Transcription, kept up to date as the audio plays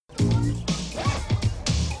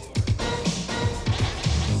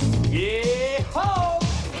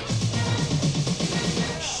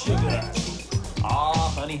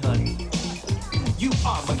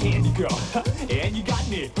candy girl, and you got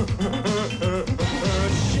me.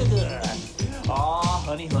 Sugar. Aw,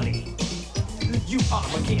 honey, honey. You are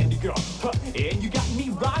my candy girl, and you got me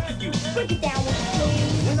rocking you. Break it down with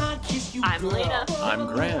me. When I kiss you, I'm Lena. I'm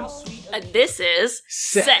Grant. And this is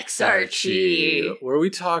Sex Archie. Where we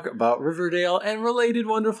talk about Riverdale and related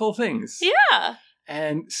wonderful things. Yeah.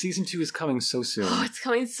 And season 2 is coming so soon. Oh, it's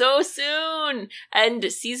coming so soon. And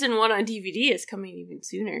season 1 on DVD is coming even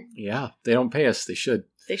sooner. Yeah, they don't pay us. They should.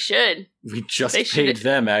 They should. We just They paid should.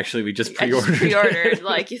 them, actually. We just pre-ordered. I just pre-ordered.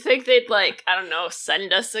 Like, you think they'd, like, I don't know,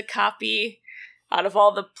 send us a copy out of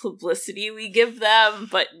all the publicity we give them?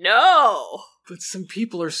 But no! But some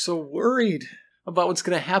people are so worried about what's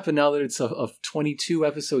going to happen now that it's a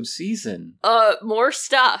 22-episode season. More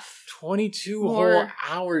stuff. 22 More. whole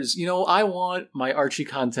hours. You know, I want my Archie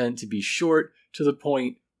content to be short, to the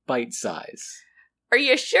point, bite size. Are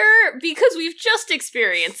you sure? Because we've just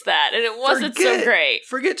experienced that, and it wasn't so great.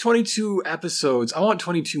 Forget 22 episodes. I want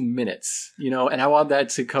 22 minutes, you know, and I want that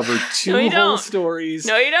to cover two No, you whole don't. stories.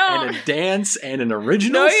 No, you don't. And a dance and an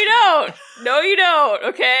original. No, you don't. No, you don't.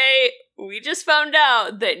 Okay? We just found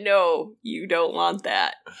out that no, you don't want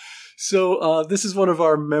that. So, this is one of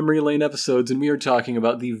our Memory Lane episodes, and we are talking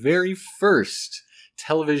about the very first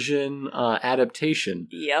television adaptation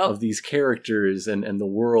Yep. of these characters and the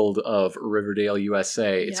world of Riverdale,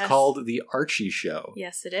 USA. It's Yes. called The Archie Show.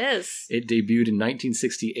 Yes, it is. It debuted in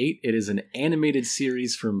 1968. It is an animated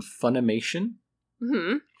series from Funimation.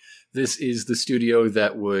 Mm-hmm. This is the studio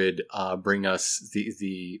that would bring us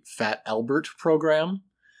the Fat Albert program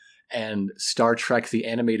and Star Trek the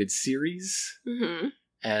Animated Series. Mm-hmm.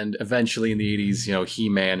 And eventually in the 80s, you know,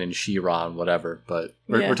 He-Man and She-Ra and whatever. But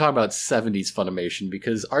we're talking about 70s Funimation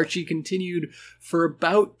because Archie continued for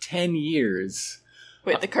about 10 years.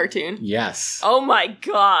 Wait, the cartoon? Yes. Oh my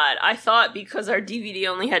god. I thought because our DVD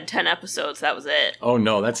only had 10 episodes, that was it. Oh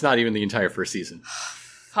no, that's not even the entire first season.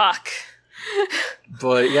 Fuck.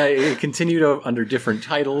 But yeah, it continued under different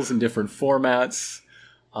titles and different formats.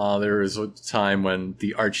 There was a time when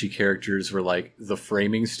the Archie characters were like the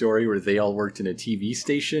framing story where they all worked in a TV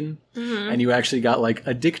station. Mm-hmm. And you actually got like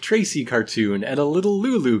a Dick Tracy cartoon and a Little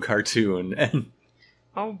Lulu cartoon. And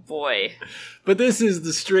Oh boy. but this is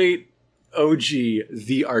the straight OG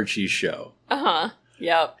The Archie Show. Uh-huh.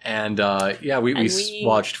 Yep. And we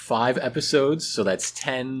watched 5 episodes, so that's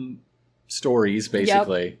 10 stories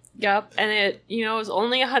basically. Yep. And it, it was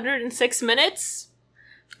only 106 minutes.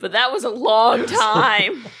 But that was a long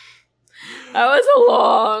time. That was a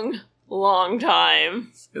long, long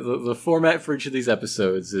time. The format for each of these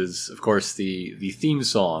episodes is, of course, the theme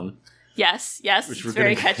song. Yes, Which it's we're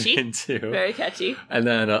very gonna get catchy. into. Very catchy. And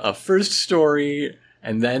then a first story,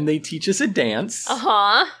 and then they teach us a dance.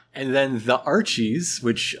 Uh-huh. And then the Archies,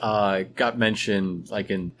 which got mentioned like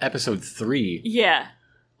in episode 3. Yeah.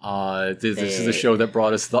 This is the show that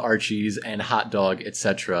brought us the Archies and Hot Dog,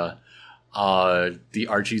 etc. The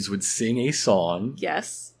Archies would sing a song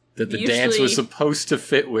Yes. that the dance was supposed to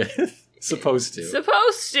fit with. Supposed to.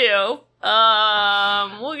 Supposed to.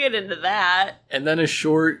 We'll get into that. And then a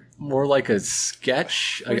short, more like a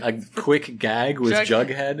sketch, a quick gag with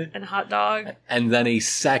Jughead. And Hot Dog. And then a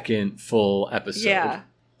second full episode. Yeah.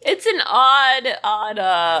 It's an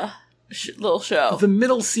odd little show. The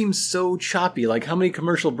middle seems so choppy. Like, how many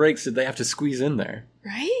commercial breaks did they have to squeeze in there?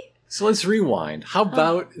 Right? So let's rewind. How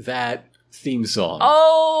about that theme song?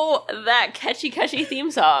 Oh, that catchy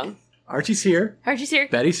theme song. Archie's here. Archie's here.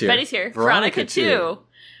 Betty's here. Betty's here. Veronica too.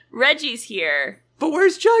 Reggie's here. But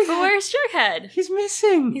where's Jughead? But where's Jughead? He's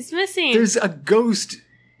missing. He's missing. There's a ghost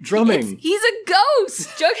drumming. He's a ghost.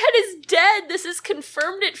 Jughead is dead. This has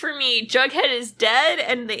confirmed it for me. Jughead is dead,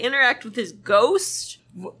 and they interact with his ghost.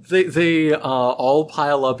 They all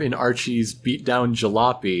pile up in Archie's beat-down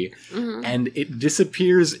jalopy, and it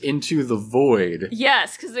disappears into the void.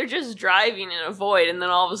 Yes, because they're just driving in a void, and then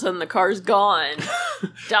all of a sudden the car's gone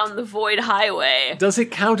down the void highway. Does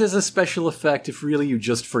it count as a special effect if really you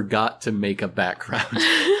just forgot to make a background?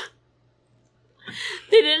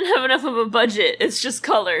 They didn't have enough of a budget. It's just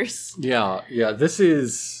colors. Yeah, this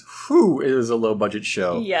is... It is a low-budget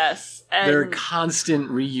show. Yes. And there are constant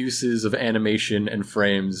reuses of animation and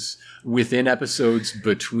frames within episodes,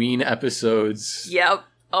 between episodes. Yep.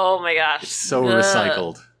 Oh my gosh. It's so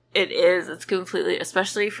recycled. It is. It's completely,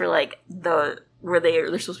 especially for like where they're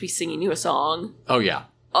supposed to be singing you a song. Oh yeah.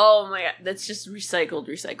 Oh my god. That's just recycled.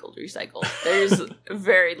 There's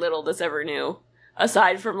very little that's ever new.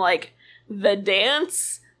 Aside from like the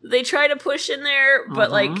dance they try to push in there, but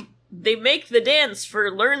like they make the dance for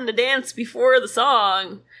learn the dance before the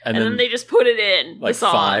song, and then they just put it in like the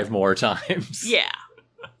song 5 more times. Yeah.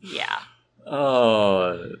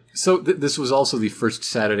 So this was also the first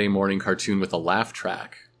Saturday morning cartoon with a laugh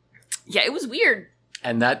track. Yeah, it was weird.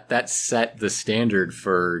 And that set the standard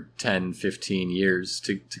for 10, 15 years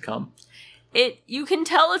to come. You can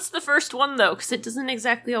tell it's the first one, though, because it doesn't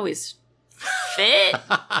exactly always fit.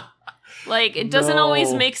 Like, it doesn't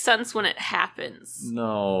always make sense when it happens.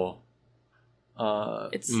 No.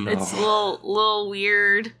 It's a little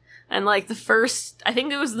weird. And, like, I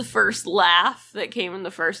think it was the first laugh that came in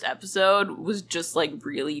the first episode was just, like,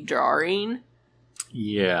 really jarring.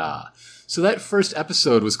 Yeah. So that first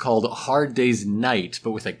episode was called Hard Day's Night,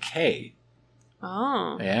 but with a K.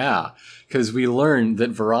 Oh. Yeah. Because we learned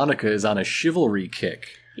that Veronica is on a chivalry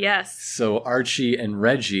kick. Yes. So Archie and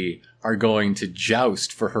Reggie are going to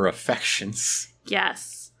joust for her affections.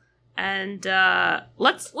 Yes. And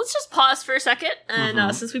let's just pause for a second.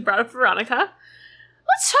 And since we brought up Veronica,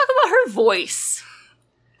 let's talk about her voice.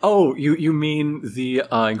 Oh, you mean the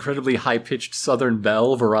incredibly high-pitched Southern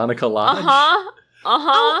belle, Veronica Lodge?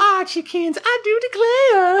 Oh, Archiekins, I do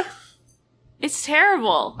declare. It's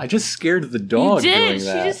terrible. I just scared the dog you did. doing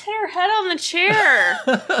that. She just hit her head on the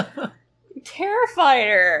chair. Terrified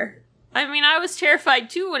her. I mean, I was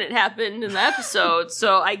terrified too when it happened in the episode,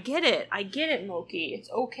 so I get it. Moki.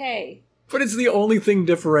 It's okay. But it's the only thing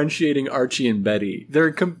differentiating Archie and Betty.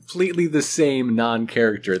 They're completely the same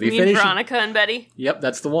non-character. You mean Veronica and Betty? Yep,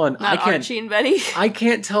 that's the one. Not Archie and Betty? I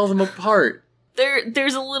can't tell them apart.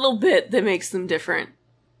 There's a little bit that makes them different.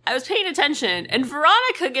 I was paying attention, and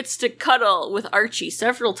Veronica gets to cuddle with Archie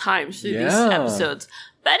several times through these episodes.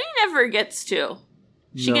 Betty never gets to.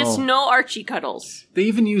 She gets no Archie cuddles. They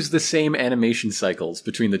even use the same animation cycles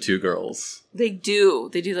between the two girls. They do.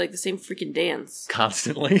 They do, like, the same freaking dance.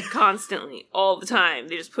 Constantly. Constantly. All the time.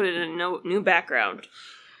 They just put it in a new background.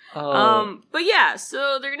 Oh. But yeah,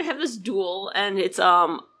 so they're gonna have this duel, and it's,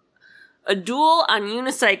 a duel on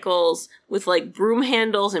unicycles with, like, broom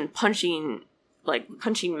handles and punching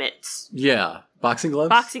mitts. Yeah. Boxing gloves?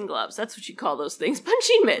 Boxing gloves. That's what you call those things.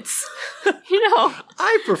 Punching mitts. You know.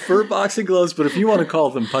 I prefer boxing gloves, but if you want to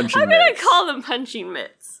call them punching mitts. I'm going to call them punching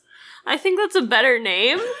mitts. I think that's a better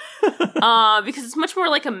name. Because it's much more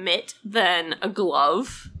like a mitt than a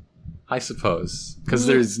glove. I suppose. Because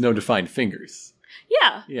there's no defined fingers.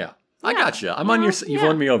 Yeah. Yeah. I gotcha. I'm on your side. You've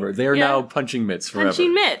won me over. They are now punching mitts forever.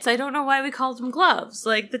 Punching mitts. I don't know why we called them gloves.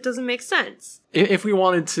 Like, that doesn't make sense. If we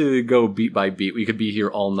wanted to go beat by beat, we could be here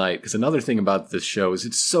all night. Because another thing about this show is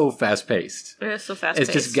it's so fast-paced. It's so fast-paced.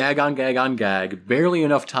 It's just gag on gag on gag. Barely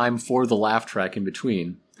enough time for the laugh track in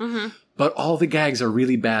between. Mm-hmm. But all the gags are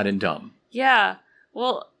really bad and dumb. Yeah.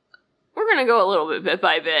 Well, we're going to go a little bit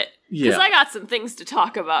by bit. Because I got some things to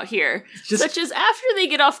talk about here. Such as after they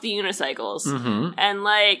get off the unicycles. Mm-hmm. And,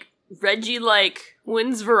 like, Reggie, like,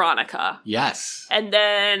 wins Veronica. Yes. And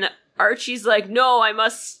then Archie's like, no, I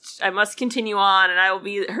must continue on, and I will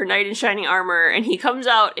be her knight in shining armor. And he comes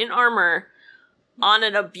out in armor on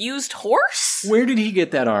an abused horse? Where did he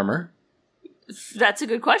get that armor? That's a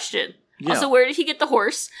good question. Yeah. Also, where did he get the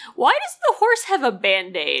horse? Why does the horse have a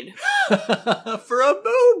Band-Aid? For a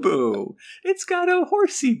boo-boo. It's got a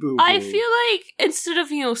horsey boo-boo. I feel like instead of,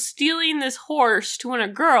 stealing this horse to win a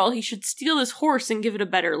girl, he should steal this horse and give it a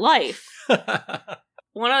better life.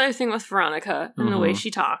 One other thing with Veronica and the way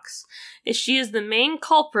she talks is she is the main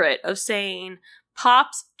culprit of saying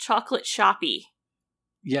Pop's chocolate shoppy.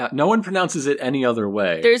 Yeah, no one pronounces it any other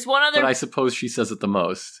way. There's one other... But I suppose she says it the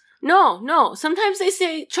most. No. Sometimes they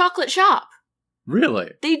say chocolate shop.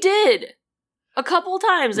 Really? They did. A couple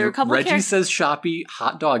times. There were a couple Reggie says shoppy.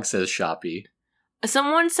 Hot Dog says shoppy.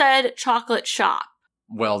 Someone said chocolate shop.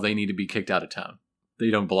 Well, they need to be kicked out of town.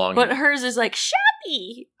 They don't belong here. But here. Hers is like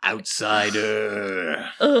shoppy. Outsider.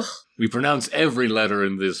 Ugh. We pronounce every letter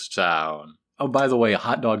in this town. Oh, by the way,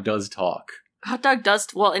 Hot Dog does talk. Hot Dog does,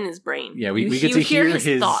 well, in his brain. Yeah, we get to hear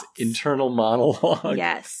his thoughts. internal monologue.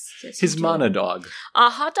 Yes. His monologue.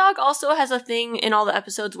 Hot Dog also has a thing in all the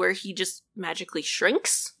episodes where he just magically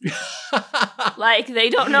shrinks. Like,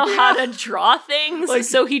 they don't know how to draw things,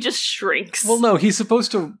 so he just shrinks. Well, no, he's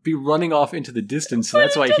supposed to be running off into the distance, so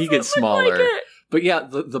that's why he gets smaller. Like but yeah,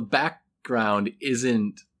 the background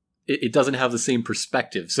isn't... It doesn't have the same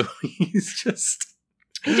perspective, so he's just...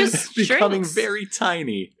 He just becoming shrinks. Very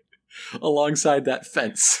tiny alongside that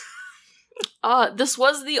fence. This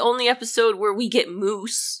was the only episode where we get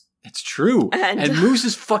Moose. It's true. And Moose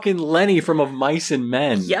is fucking Lenny from Of Mice and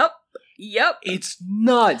Men. Yep. It's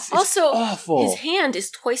nuts. It's also awful. His hand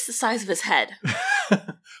is twice the size of his head.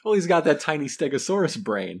 Well, he's got that tiny Stegosaurus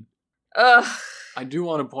brain. Ugh. I do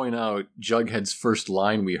want to point out Jughead's first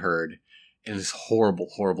line we heard in his horrible,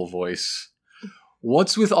 horrible voice.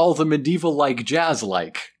 What's with all the medieval-like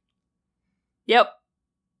jazz-like? Yep.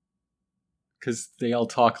 because they all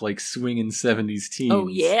talk like swinging 70s teens. Oh,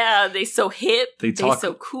 yeah. They so hip. They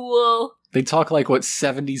so cool. They talk like what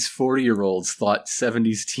 70s 40-year-olds thought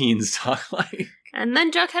 70s teens talk like. And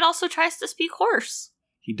then Jughead also tries to speak horse.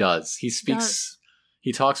 He does. He speaks...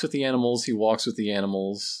 He talks with the animals. He walks with the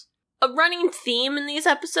animals. A running theme in these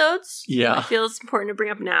episodes. Yeah. I feel it's important to bring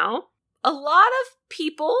up now. A lot of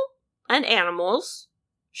people and animals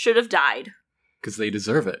should have died. Because they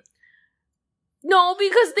deserve it. No,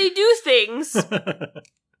 because they do things that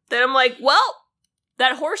I'm like, well,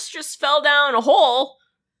 that horse just fell down a hole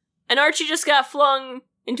and Archie just got flung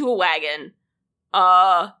into a wagon.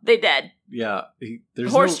 They dead. Yeah. The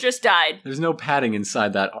horse just died. There's no padding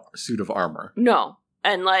inside that suit of armor. No.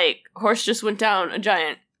 And, like, horse just went down a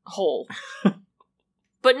giant hole.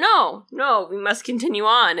 But no, we must continue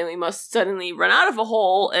on, and we must suddenly run out of a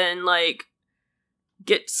hole and, like,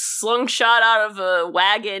 get slung shot out of a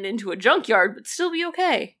wagon into a junkyard, but still be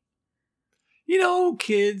okay. You know,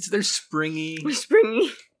 kids, they're springy. We're springy.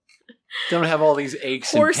 Don't have all these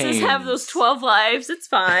aches and pains. Horses have those 12 lives, it's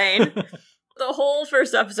fine. The whole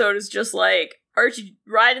first episode is just, like, Archie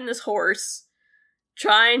riding this horse,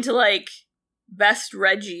 trying to, like, best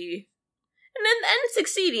Reggie, and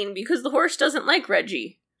succeeding because the horse doesn't like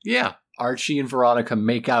Reggie. Yeah, Archie and Veronica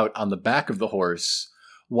make out on the back of the horse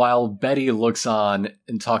while Betty looks on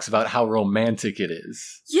and talks about how romantic it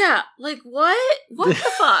is. Yeah, like what? What the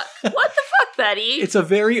fuck? What the fuck, Betty? It's a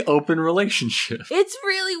very open relationship. It's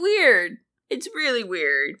really weird.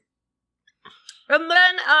 And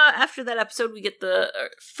then after that episode, we get the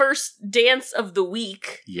first dance of the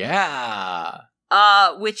week. Yeah.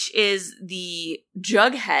 Which is the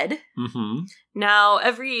Jughead. Mm-hmm. Now,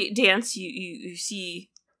 every dance you see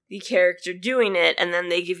the character doing it, and then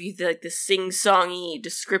they give you the sing-songy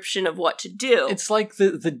description of what to do. It's like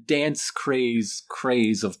the dance craze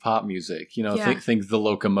of pop music. You know, think The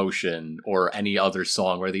Locomotion or any other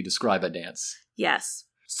song where they describe a dance. Yes.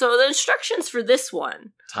 So the instructions for this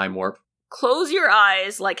one. Time warp. Close your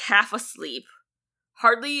eyes like half asleep.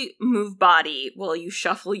 Hardly move body while you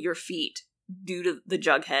shuffle your feet. Do to the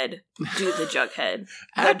Jughead. Do the Jughead.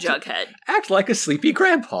 Jughead. Act like a sleepy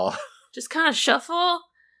grandpa. Just kind of shuffle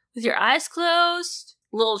with your eyes closed.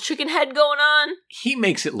 Little chicken head going on. He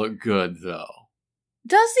makes it look good, though.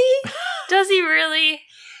 Does he? Does he really?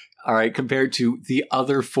 All right, compared to the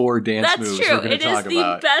other 4 dance moves we're going to talk about. It is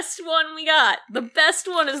the best one we got. The best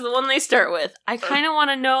one is the one they start with. I kind of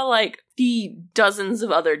want to know, like, the dozens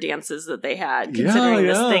of other dances that they had, considering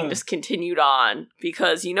this thing just continued on.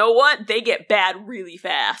 Because, you know what? They get bad really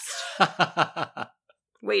fast.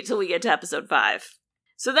 Wait till we get to episode 5.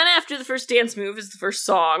 So then after the first dance move is the first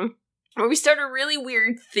song, where we start a really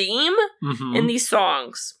weird theme in these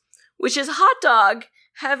songs, which is Hot Dog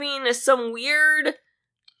having some weird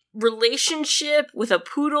relationship with a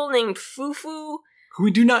poodle named Fufu, who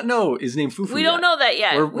we do not know is named Fufu. We don't know that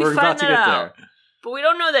yet. We're about to get there, but we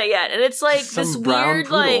don't know that yet. And it's like this weird,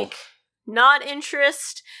 poodle. Like, not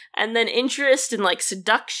interest, and then interest and like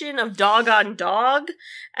seduction of dog on dog,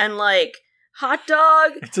 and like Hot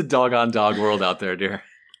Dog. It's a dog on dog world out there, dear.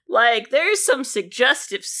 Like, there's some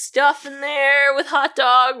suggestive stuff in there with Hot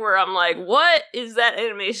Dog where I'm like, what is that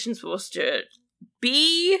animation supposed to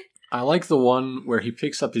be? I like the one where he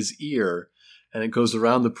picks up his ear and it goes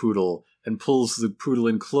around the poodle and pulls the poodle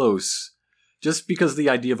in close, just because the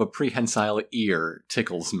idea of a prehensile ear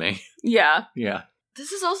tickles me. Yeah. Yeah.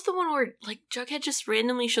 This is also the one where, like, Jughead just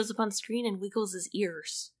randomly shows up on screen and wiggles his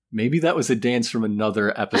ears. Maybe that was a dance from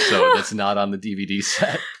another episode that's not on the DVD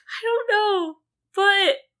set. I don't know,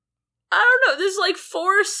 but I don't know. This, like,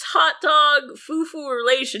 forced Hot Dog Fufu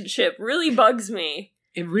relationship really bugs me.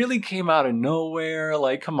 It really came out of nowhere.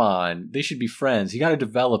 Like, come on. They should be friends. You gotta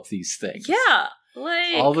develop these things. Yeah.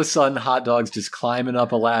 Like, all of a sudden, Hot Dog's just climbing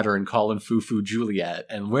up a ladder and calling Fufu Juliet.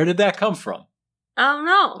 And where did that come from? I don't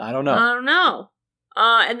know. I don't know.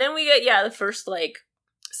 And then we get, the first, like,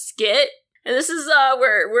 skit. And this is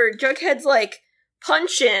where Jughead's, like,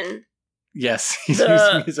 punching. Yes, he's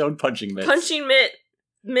using his own punching mitts.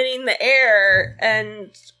 Mitting the air,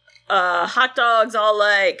 and Hot Dog's all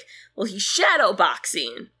like, well, he's shadow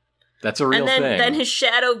boxing. That's a real thing. And then his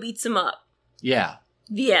shadow beats him up. Yeah.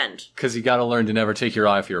 The end. Because you gotta learn to never take your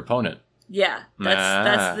eye off your opponent. Yeah,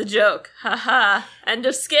 that's the joke. Haha. End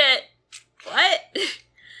of skit. What?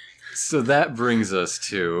 So that brings us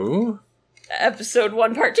to... Episode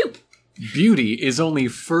 1, Part 2. Beauty is only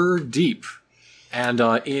fur deep. And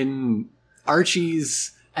in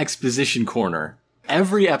Archie's exposition corner,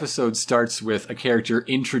 every episode starts with a character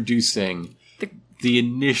introducing the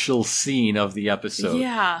initial scene of the episode.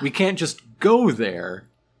 Yeah. We can't just go there.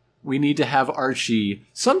 We need to have Archie,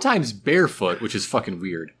 sometimes barefoot, which is fucking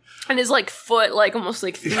weird. And his, like, foot, like, almost,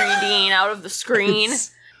 like, 3D'ing out of the screen.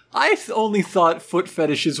 I only thought foot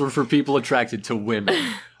fetishes were for people attracted to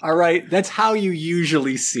women. All right? That's how you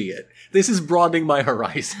usually see it. This is broadening my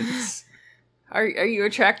horizons. Are you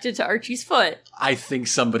attracted to Archie's foot? I think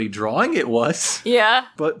somebody drawing it was. Yeah.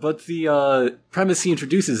 But the premise he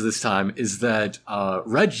introduces this time is that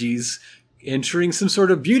Reggie's entering some sort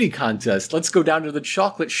of beauty contest. Let's go down to the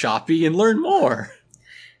chocolate shoppy and learn more.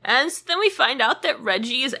 And so then we find out that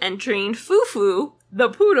Reggie is entering Fufu, the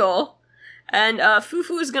poodle, and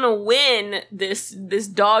Fufu is gonna win this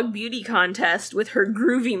dog beauty contest with her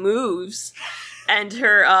groovy moves and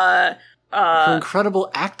her incredible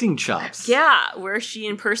acting chops. Yeah, where she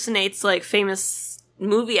impersonates like famous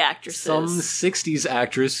movie actresses. Some 60s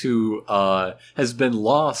actress who has been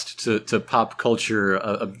lost to pop culture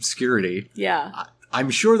obscurity. Yeah. I'm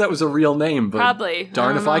sure that was a real name, but probably.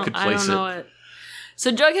 darn if I could place it. So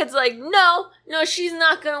Jughead's like, no, she's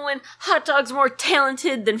not gonna win. Hot Dog's more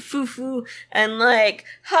talented than Fufu, and like,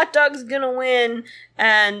 Hot Dog's gonna win,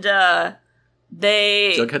 and Jughead's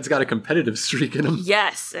got a competitive streak in him.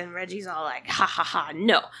 Yes, and Reggie's all like, ha ha ha,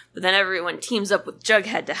 no. But then everyone teams up with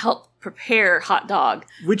Jughead to help prepare Hot Dog.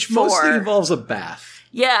 Which mostly involves a bath.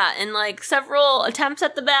 Yeah, and like several attempts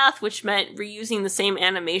at the bath, which meant reusing the same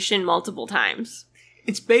animation multiple times.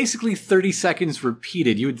 It's basically 30 seconds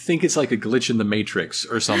repeated. You would think it's like a glitch in the Matrix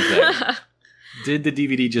or something. Did the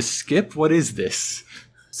DVD just skip? What is this?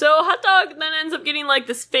 So Hot Dog then ends up getting like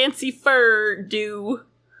this fancy fur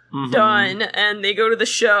done, and they go to the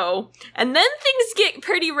show. And then things get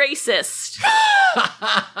pretty racist.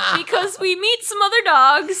 Because we meet some other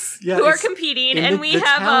dogs who are competing, and we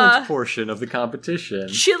have talent portion of the competition.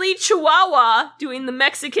 Chili Chihuahua doing the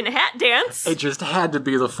Mexican hat dance. It just had to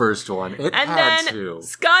be the first one. And then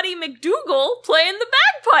Scotty McDougal playing the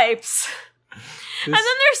bagpipes. And then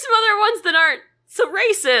there's some other ones that aren't so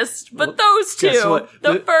racist, but those two,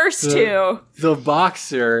 the first two. The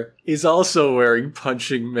boxer is also wearing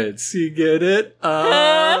punching mitts. You get it?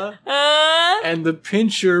 And the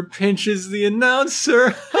pincher pinches the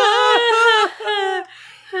announcer.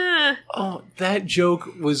 Oh, that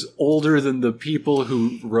joke was older than the people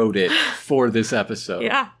who wrote it for this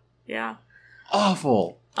episode. Yeah.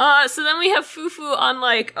 Awful. So then we have Fufu on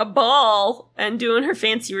like a ball and doing her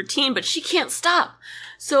fancy routine, but she can't stop.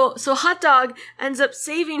 So Hot Dog ends up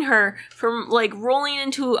saving her from like rolling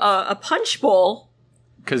into a punch bowl.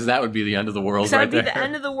 Because that would be the end of the world right there. That would be the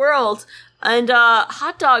end of the world. And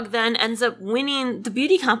Hot Dog then ends up winning the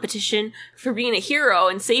beauty competition for being a hero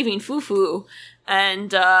and saving Fufu.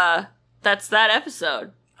 And that's that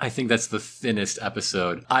episode. I think that's the thinnest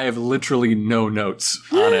episode. I have literally no notes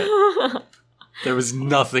on it. There was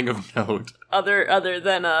nothing of note. Other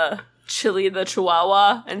than Chili the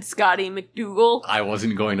Chihuahua and Scotty McDougal. I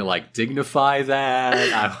wasn't going to like dignify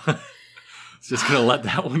that. I was just going to let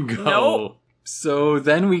that one go. Nope. So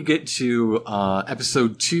then we get to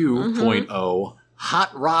episode 2.0,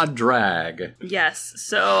 Hot Rod Drag. Yes,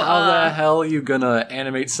 so how the hell are you gonna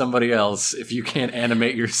animate somebody else if you can't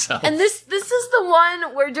animate yourself? And this is the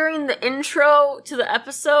one where during the intro to the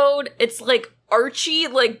episode, it's like Archie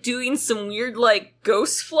like doing some weird like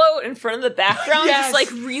ghost float in front of the background, just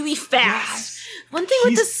like really fast. Yes. One thing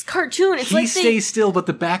with this cartoon, it's like they stays still, but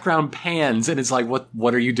the background pans, and it's like,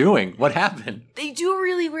 what are you doing? What happened? They do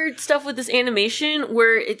really weird stuff with this animation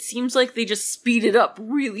where it seems like they just speed it up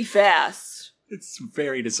really fast. It's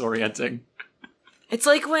very disorienting. It's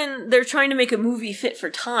like when they're trying to make a movie fit for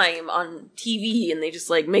time on TV, and they just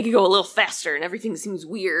like make it go a little faster, and everything seems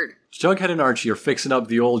weird. Jughead and Archie are fixing up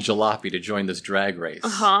the old jalopy to join this drag race.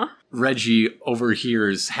 Reggie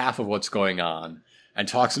overhears half of what's going on and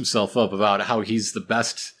talks himself up about how he's the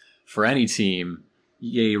best for any team.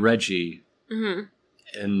 Yay, Reggie.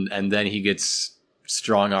 And then he gets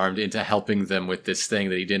strong-armed into helping them with this thing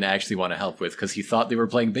that he didn't actually want to help with because he thought they were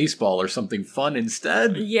playing baseball or something fun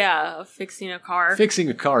instead. Yeah, fixing a car. Fixing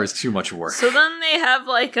a car is too much work. So then they have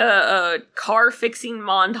like a car-fixing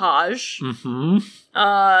montage.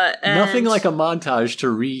 Nothing like a montage to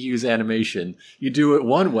reuse animation. You do it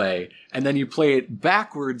one way, and then you play it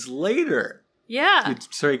backwards later. Yeah. You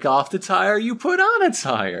take off the tire, you put on a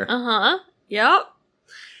tire. Yep.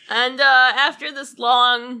 And after this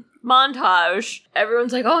long montage,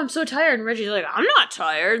 everyone's like, oh, I'm so tired. And Reggie's like, I'm not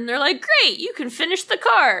tired. And they're like, great, you can finish the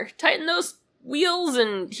car. Tighten those wheels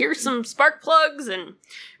and here's some spark plugs. And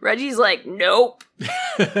Reggie's like, nope,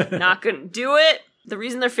 not gonna do it. The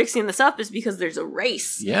reason they're fixing this up is because there's a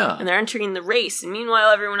race. Yeah. And they're entering the race. And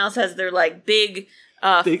meanwhile, everyone else has their like big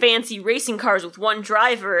fancy racing cars with one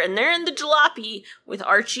driver. And they're in the jalopy with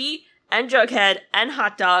Archie and Jughead and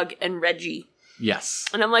Hot Dog and Reggie. Yes.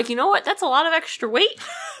 And I'm like, you know what? That's a lot of extra weight.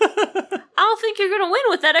 I don't think you're going to win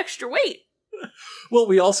with that extra weight. Well,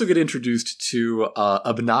 we also get introduced to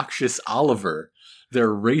Obnoxious Oliver,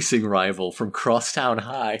 their racing rival from Crosstown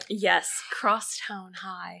High. Yes, Crosstown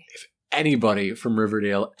High. Anybody from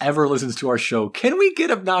Riverdale ever listens to our show, can we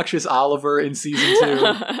get Obnoxious Oliver in season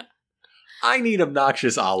 2? I need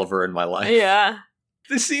Obnoxious Oliver in my life. Yeah.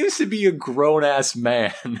 This seems to be a grown-ass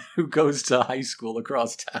man who goes to high school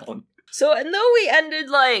across town. So, and though we ended,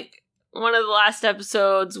 like, one of the last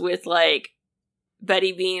episodes with, like,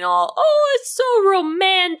 Betty being all, oh, it's so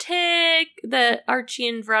romantic that Archie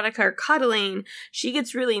and Veronica are cuddling, she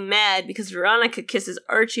gets really mad because Veronica kisses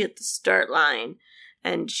Archie at the start line.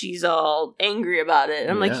 And she's all angry about it.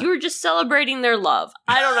 I'm like, you were just celebrating their love.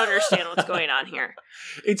 I don't understand what's going on here.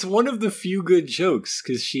 It's one of the few good jokes,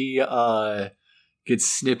 because she gets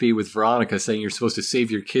snippy with Veronica saying you're supposed to save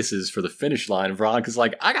your kisses for the finish line. And Veronica's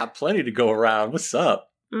like, I got plenty to go around. What's up?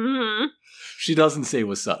 Mm-hmm. She doesn't say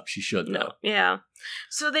what's up. She should, though. No. Yeah.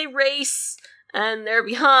 So they race, and they're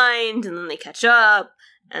behind, and then they catch up,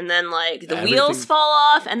 and then, like, the wheels fall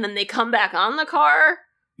off, and then they come back on the car.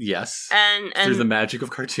 Yes. And through the magic of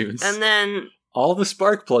cartoons. And then all the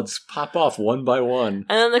spark plugs pop off one by one.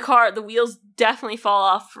 And then the wheels definitely fall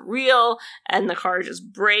off for real, and the car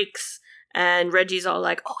just breaks, and Reggie's all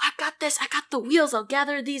like, oh, I got this, I got the wheels, I'll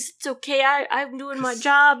gather these, it's okay, I'm doing my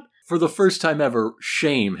job. For the first time ever,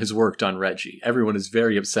 shame has worked on Reggie. Everyone is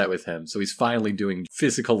very upset with him, so he's finally doing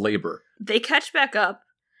physical labor. They catch back up,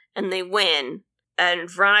 and they win, and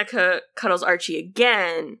Veronica cuddles Archie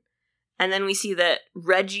again. And then we see that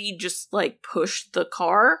Reggie just, like, pushed the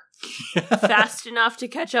car fast enough to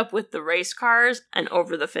catch up with the race cars and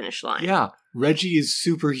over the finish line. Yeah, Reggie is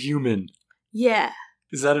superhuman. Yeah.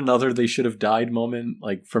 Is that another they should have died moment,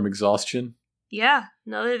 like, from exhaustion? Yeah,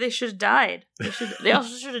 no, they should have died. They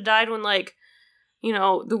also should have died when, like, you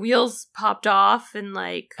know, the wheels popped off and,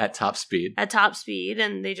 like... At top speed,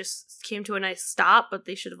 and they just came to a nice stop, but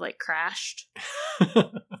they should have, like, crashed.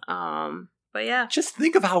 But yeah. Just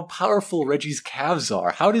think of how powerful Reggie's calves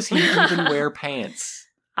are. How does he even wear pants?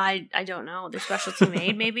 I don't know. They're specialty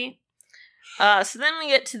made, maybe? So then we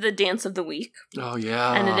get to the dance of the week. Oh,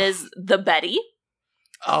 yeah. And it is the Betty.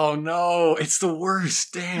 Oh, no. It's the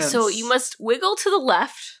worst dance. So you must wiggle to the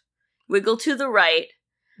left, wiggle to the right.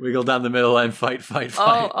 Wiggle down the middle and fight.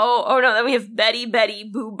 Oh, no. Then we have Betty, Betty,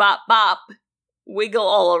 boo, bop, bop. Wiggle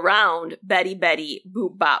all around. Betty, Betty,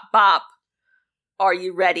 boo, bop, bop. Are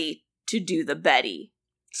you ready to do the Betty?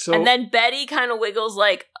 So, and then Betty kind of wiggles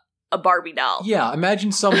like a Barbie doll. Yeah,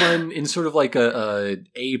 imagine someone in sort of like a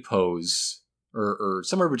pose, or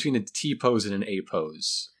somewhere between a T pose and an A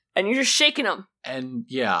pose. And you're just shaking them. And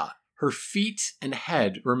yeah, her feet and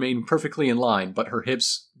head remain perfectly in line, but her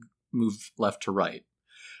hips move left to right.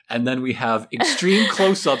 And then we have extreme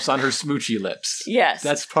close-ups on her smoochy lips. Yes.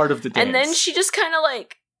 That's part of the dance. And then she just kind of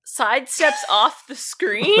like sidesteps off the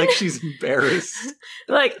screen. Like she's embarrassed.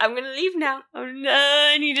 Like, I'm gonna leave now. I'm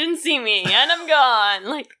done. You didn't see me. And I'm gone.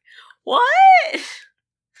 Like, what?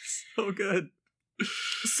 So good.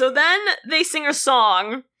 So then they sing a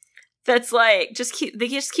song that's like, they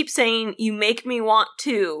just keep saying, you make me want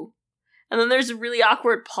to. And then there's a really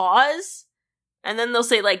awkward pause. And then they'll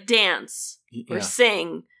say, like, dance or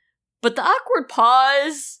sing. But the awkward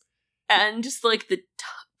pause and just, like, the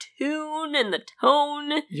tune and the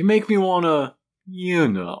tone. You make me want to, you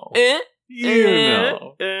know. You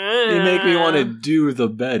make me want to do the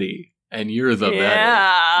Betty. And you're the Betty.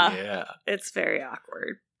 Yeah. It's very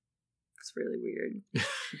awkward. It's really weird.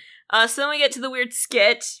 So then we get to the weird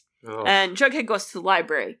skit. Oh. And Jughead goes to the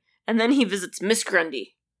library. And then he visits Miss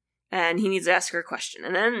Grundy. And he needs to ask her a question.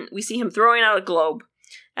 And then we see him throwing out a globe.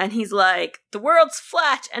 And he's like, the world's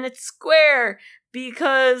flat and it's square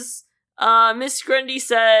because Miss Grundy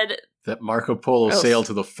said that Marco Polo sailed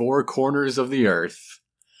to the four corners of the earth.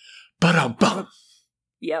 Ba-dum-bum.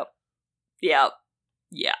 Yep.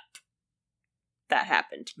 That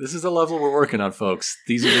happened. This is the level we're working on, folks.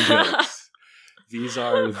 These are the jokes. These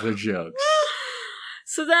are the jokes.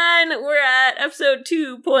 So then we're at episode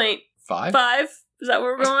 2.5. Is that what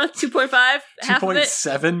we're going with? 2.5?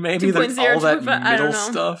 2.7 maybe? 2.0, all that middle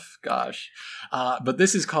stuff? Gosh. But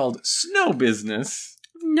this is called Snow Business.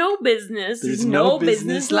 No business. There's no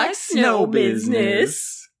business like snow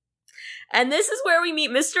business. And this is where we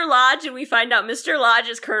meet Mr. Lodge and we find out Mr. Lodge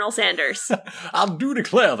is Colonel Sanders. I do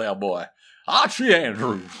declare there, boy. Archie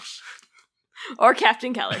Andrews. Or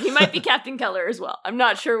Captain Keller. He might be Captain Keller as well. I'm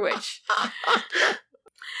not sure which.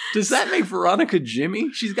 Does that make Veronica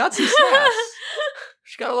Jimmy? She's got some sass.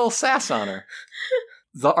 She got a little sass on her.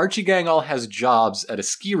 the Archie gang all has jobs at a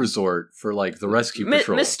ski resort for, like, the rescue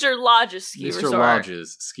patrol. Mr. Lodge's ski resort. Mr.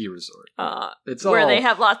 Lodge's ski resort. It's where all, they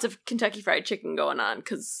have lots of Kentucky Fried Chicken going on,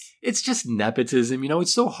 because... It's just nepotism. You know,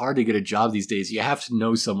 it's so hard to get a job these days. You have to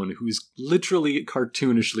know someone who's literally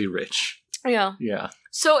cartoonishly rich. Yeah. Yeah.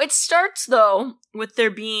 So it starts, though, with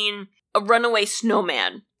there being a runaway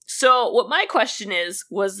snowman. So what my question is,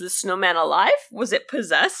 was the snowman alive? Was it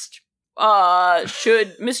possessed?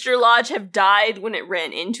 Should Mr. Lodge have died when it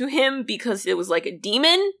ran into him because it was like a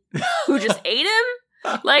demon who just ate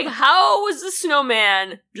him? Like, how was the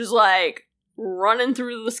snowman just, like, running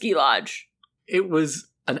through the ski lodge? It was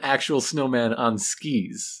an actual snowman on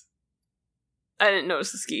skis. I didn't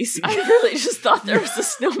notice the skis. I really just thought there was a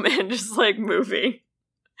snowman just, like, moving.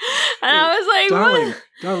 And I was like,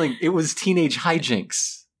 Darling, it was teenage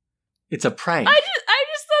hijinks. It's a prank. I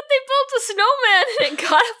just thought they built a snowman and it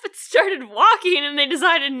got up and started walking, and they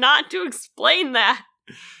decided not to explain that.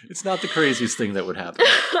 It's not the craziest thing that would happen.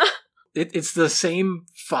 It's the same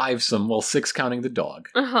fivesome, well, 6 counting the dog.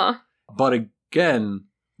 Uh-huh. But again,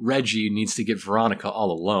 Reggie needs to get Veronica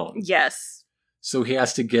all alone. Yes. So he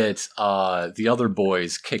has to get the other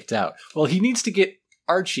boys kicked out. Well, he needs to get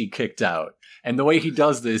Archie kicked out. And the way he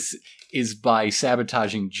does this is by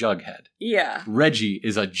sabotaging Jughead. Yeah. Reggie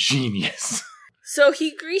is a genius. So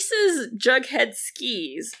he greases Jughead's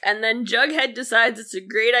skis, and then Jughead decides it's a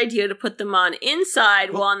great idea to put them on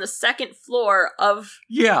inside while on the second floor of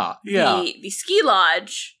the ski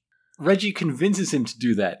lodge. Reggie convinces him to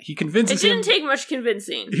do that. It didn't take much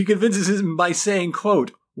convincing. He convinces him by saying,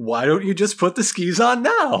 quote, "Why don't you just put the skis on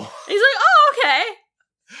now?" And he's like, "Oh, okay.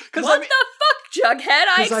 What the fuck, Jughead?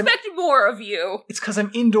 I expected more of you." It's because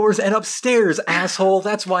I'm indoors and upstairs, asshole.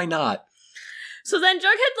 That's why not. So then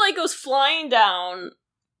Jughead, like, goes flying down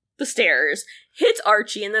the stairs, hits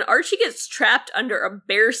Archie, and then Archie gets trapped under a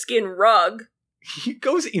bearskin rug. He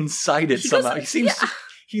goes inside it somehow.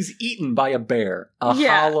 He's eaten by a bear. A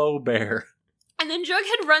hollow bear. And then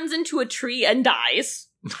Jughead runs into a tree and dies.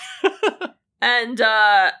 And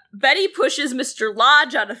Betty pushes Mr.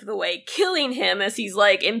 Lodge out of the way, killing him as he's,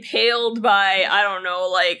 like, impaled by, I don't know,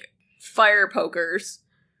 like, fire pokers.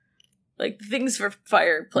 Like, things for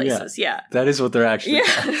fireplaces, yeah. That is what they're actually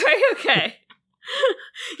called. Right, okay.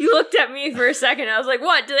 You looked at me for a second, and I was like,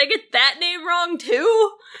 what, did I get that name wrong,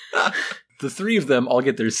 too? The 3 of them all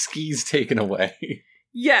get their skis taken away.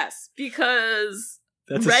 Yes, because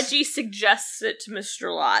Reggie suggests it to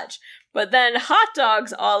Mr. Lodge. But then Hot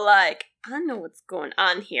Dog's all like, I know what's going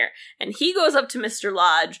on here. And he goes up to Mr.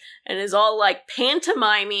 Lodge and is all, like,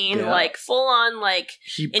 pantomiming, like, full-on, like,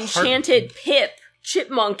 enchanted Pip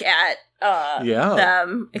chipmunk at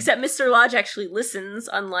them. Except Mr. Lodge actually listens,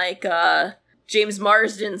 unlike James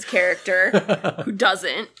Marsden's character, who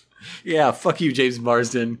doesn't. Yeah, fuck you, James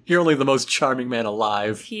Marsden. You're only the most charming man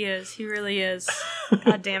alive. He is. He really is.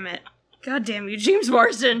 God damn it. God damn you, James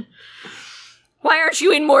Marsden. Why aren't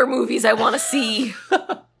you in more movies I want to see?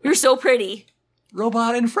 You're so pretty.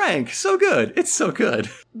 Robot and Frank. So good. It's so good.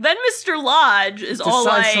 Then Mr. Lodge is all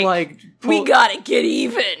like, we gotta get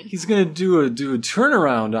even. He's gonna do a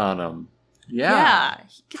turnaround on him. Yeah.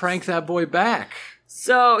 Prank that boy back.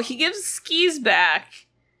 So he gives skis back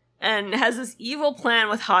and has this evil plan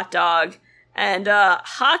with Hot Dog. And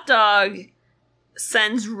Hot Dog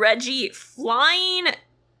sends Reggie flying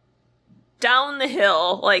down the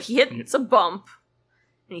hill. Like, he hits a bump.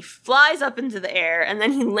 And he flies up into the air, and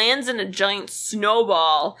then he lands in a giant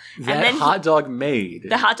snowball. The Hot Dog made.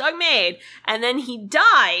 And then he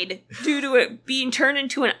died due to it being turned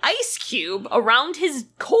into an ice cube around his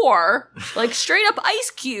core, like straight up ice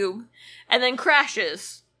cube, and then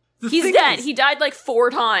crashes. He's dead. He died like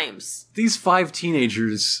 4 times. These 5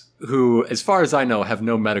 teenagers who, as far as I know, have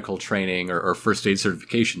no medical training or first aid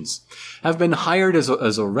certifications, have been hired as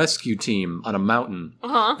a rescue team on a mountain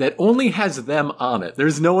that only has them on it.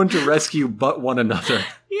 There's no one to rescue but one another.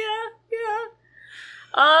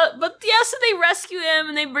 So they rescue him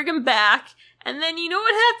and they bring him back, and then you know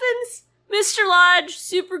what happens? Mr. Lodge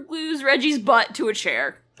super glues Reggie's butt to a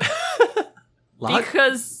chair.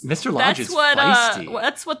 Because Mr. Lodge is feisty.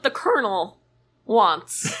 That's what the Colonel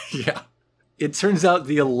wants. Yeah. It turns out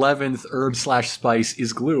the 11th herb/spice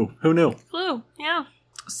is glue. Who knew? Glue, yeah.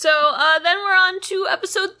 So, then we're on to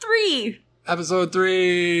episode 3. Episode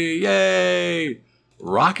 3, yay!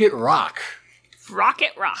 Rocket Rock.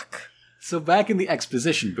 Rocket Rock. So back in the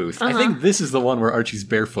exposition booth, I think this is the one where Archie's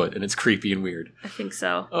barefoot and it's creepy and weird. I think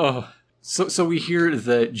so. Oh. So we hear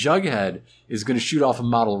that Jughead is going to shoot off a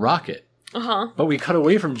model rocket. But we cut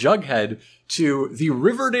away from Jughead to the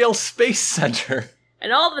Riverdale Space Center.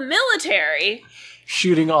 And all the military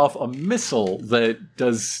shooting off a missile that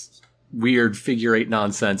does weird figure eight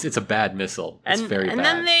nonsense. It's a bad missile. It's very bad. And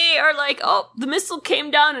then they are like, oh, the missile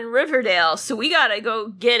came down in Riverdale, so we gotta go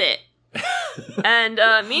get it. And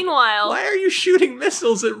meanwhile... Why are you shooting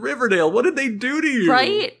missiles at Riverdale? What did they do to you?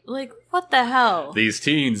 Right? Like, what the hell? These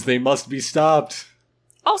teens, they must be stopped.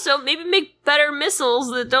 Also, maybe make better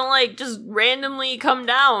missiles that don't, like, just randomly come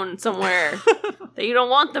down somewhere that you don't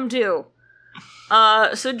want them to.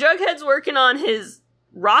 So Jughead's working on his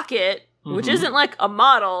rocket, which isn't like a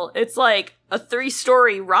model. It's like a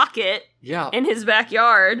 3-story rocket in his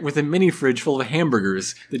backyard. With a mini fridge full of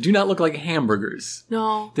hamburgers that do not look like hamburgers.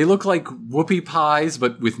 No. They look like whoopie pies,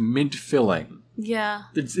 but with mint filling. Yeah.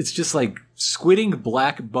 It's just like squidding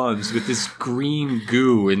black buns with this green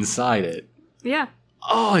goo inside it. Yeah.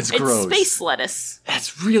 Oh, it's gross. It's space lettuce.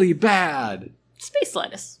 That's really bad. Space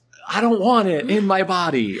lettuce. I don't want it in my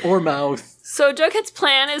body or mouth. So Jughead's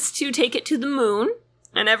plan is to take it to the moon.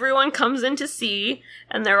 And everyone comes in to see,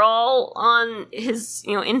 and they're all on his,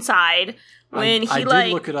 inside. When I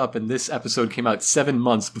did look it up, and this episode came out 7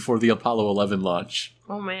 months before the Apollo 11 launch.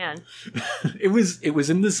 Oh man, it was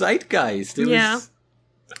in the zeitgeist. It was...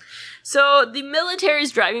 So the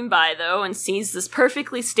military's driving by though, and sees this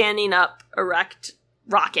perfectly standing up, erect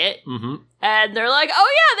rocket, and they're like,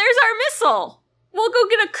 "Oh yeah, there's our missile. We'll go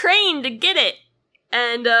get a crane to get it."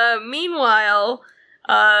 And meanwhile,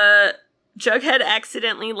 Jughead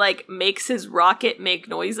accidentally, makes his rocket make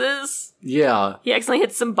noises. Yeah. He accidentally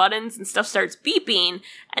hits some buttons and stuff starts beeping.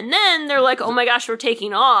 And then they're like, oh my gosh, we're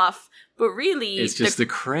taking off. But really... It's just the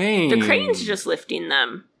crane. The crane's just lifting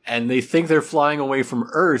them. And they think they're flying away from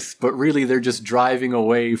Earth, but really they're just driving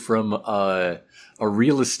away from a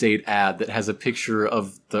real estate ad that has a picture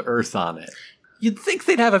of the Earth on it. You'd think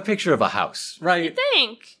they'd have a picture of a house, right? You'd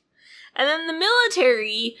think. And then the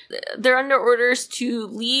military, they're under orders to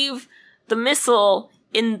leave the missile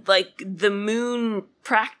in, the moon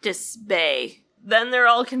practice bay. Then they're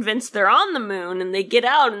all convinced they're on the moon, and they get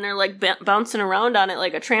out, and they're, bouncing around on it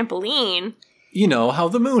like a trampoline. You know how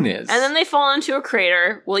the moon is. And then they fall into a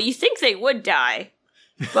crater. Well, you think they would die.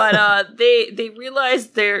 But, they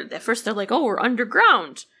realize at first they're like, oh, we're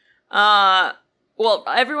underground. Well,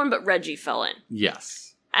 everyone but Reggie fell in. Yes.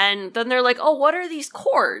 And then they're like, oh, what are these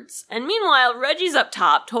cords? And meanwhile, Reggie's up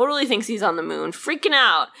top, totally thinks he's on the moon, freaking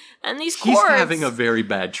out. And these cords... He's having a very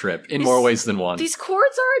bad trip, in more ways than one. These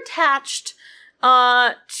cords are attached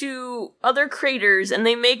to other craters, and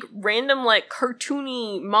they make random,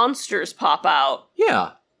 cartoony monsters pop out.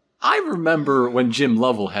 Yeah. I remember when Jim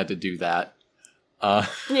Lovell had to do that.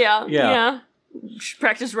 Yeah.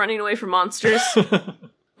 Practice running away from monsters.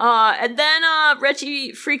 And then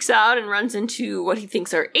Reggie freaks out and runs into what he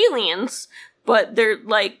thinks are aliens, but they're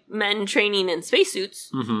men training in spacesuits.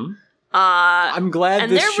 Mm-hmm. I'm glad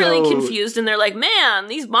and they're really confused, and they're like, man,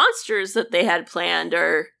 these monsters that they had planned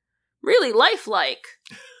are really lifelike.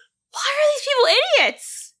 Why are these people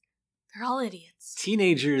idiots? They're all idiots.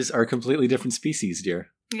 Teenagers are completely different species, dear.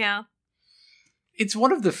 Yeah. It's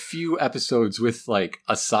one of the few episodes with,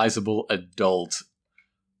 a sizable adult,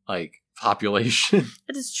 population.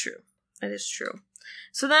 It is true.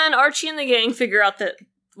 So then Archie and the gang figure out that,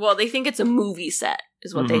 they think it's a movie set,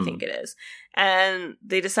 is what they think it is. And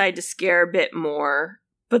they decide to scare a bit more.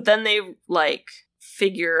 But then they,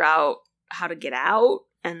 figure out how to get out.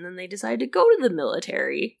 And then they decide to go to the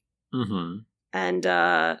military. Mm-hmm.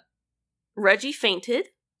 And Reggie fainted,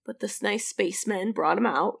 but this nice spaceman brought him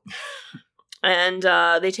out. And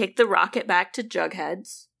they take the rocket back to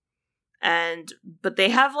Jughead's. But they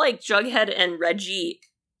have, Jughead and Reggie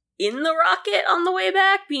in the rocket on the way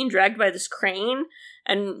back, being dragged by this crane,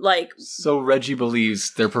 and, So Reggie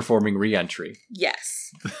believes they're performing re-entry.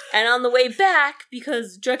 Yes. And on the way back,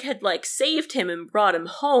 because Jughead, saved him and brought him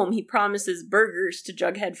home, he promises burgers to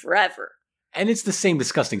Jughead forever. And it's the same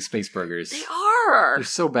disgusting space burgers. They are! They're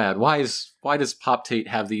so bad. Why does Pop Tate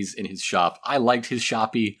have these in his shop? I liked his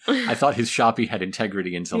shoppy. I thought his shoppy had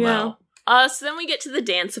integrity until now. So then we get to the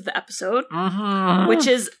dance of the episode, which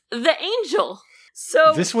is the angel.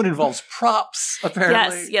 So this one involves props,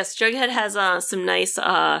 apparently. Yes. Jughead has some nice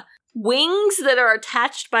wings that are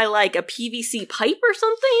attached by a PVC pipe or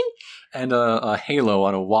something, and a halo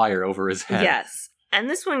on a wire over his head. Yes. And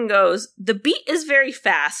this one goes, the beat is very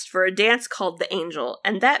fast for a dance called the angel,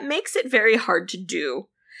 and that makes it very hard to do.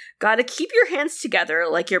 Gotta keep your hands together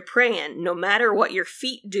like you're praying, no matter what your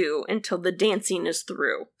feet do, until the dancing is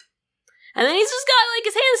through. And then he's just got,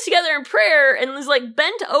 his hands together in prayer, and is,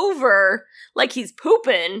 bent over, like he's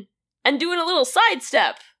pooping, and doing a little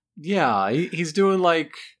sidestep. Yeah, he's doing,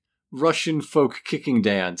 Russian folk kicking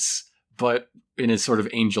dance, but in a sort of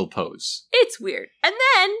angel pose. It's weird.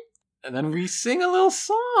 And then we sing a little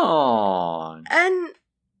song. And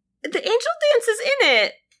the angel dance is in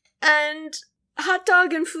it, and Hot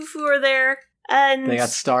Dog and Fufu are there, and They got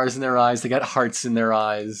stars in their eyes. They got hearts in their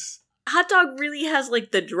eyes. Hot Dog really has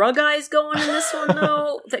like the drug eyes going in this one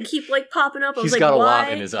though that keep like popping up. I was He's like, got a why?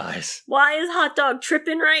 lot in his eyes. Why is Hot Dog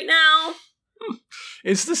tripping right now?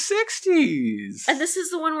 It's the 60s. And this is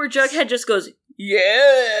the one where Jughead just goes,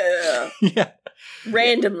 yeah, Yeah.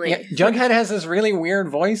 randomly. Yeah, Jughead has this really weird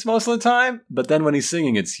voice most of the time, but then when he's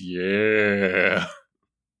singing, it's yeah.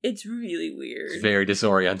 It's really weird. It's very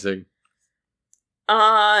disorienting.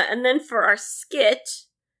 And then for our skit,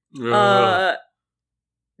 Jughead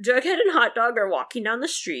and Hot Dog are walking down the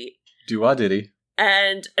street, Do-a-diddy.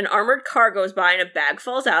 and an armored car goes by and a bag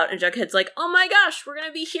falls out, and Jughead's like, oh my gosh, we're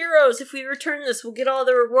gonna be heroes. If we return this, we'll get all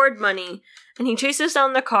the reward money. And he chases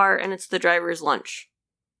down the car, and it's the driver's lunch.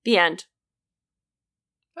 The end.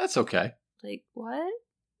 That's okay. Like, what?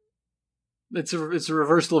 It's a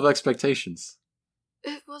reversal of expectations.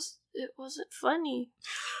 It wasn't funny.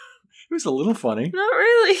 It was a little funny. Not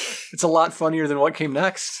really. It's a lot funnier than what came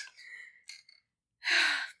next.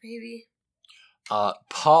 Maybe.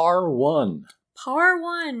 Par 1. Par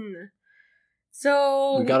 1.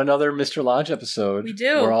 So... We got another Mr. Lodge episode. We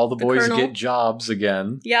do. Where all the boys Colonel. get jobs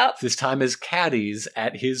again. Yep. This time as caddies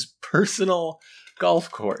at his personal golf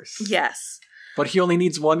course. Yes. But he only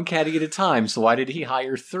needs one caddy at a time, so why did he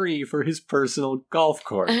hire 3 for his personal golf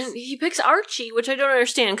course? And he picks Archie, which I don't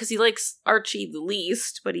understand, because he likes Archie the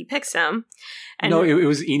least, but he picks him. And No, it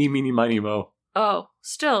was Eeny, Meeny, Miny, Mo. oh,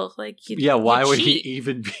 still, like, Why you would he cheat.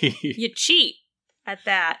 even be? You cheat at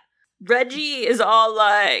that. Reggie is all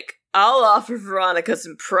like, I'll offer Veronica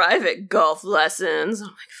some private golf lessons. I'm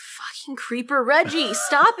like, fucking creeper Reggie,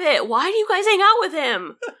 stop it. Why do you guys hang out with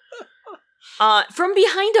him? From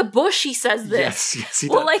behind a bush, he says this. Yes, he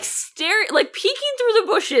Well, does. like peeking through the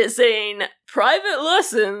bushes, saying private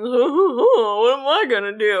lessons. What am I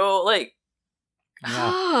gonna do? Like,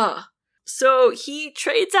 Yeah. So he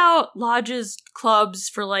trades out Lodge's clubs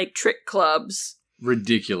for like trick clubs.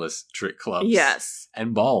 Ridiculous trick clubs. Yes.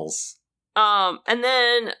 And balls. And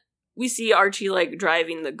then we see Archie like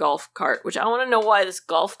driving the golf cart, which I want to know why this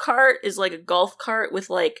golf cart is like a golf cart with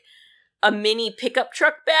like a mini pickup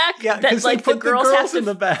truck back. Yeah, that because like they put the girls have to in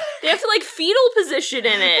the back. they have to like fetal position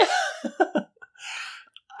in it.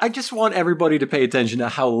 I just want everybody to pay attention to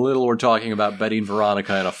how little we're talking about Betty and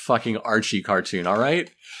Veronica in a fucking Archie cartoon, alright?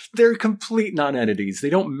 They're complete non-entities. They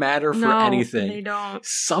don't matter for No, anything. they don't.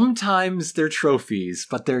 Sometimes they're trophies,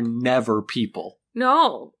 but they're never people.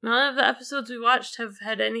 No, none of the episodes we watched have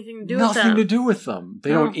had anything to do with Nothing them. to do with them. They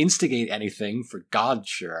No. don't instigate anything, for God's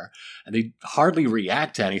sure. And they hardly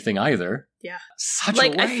react to anything either. Yeah. Such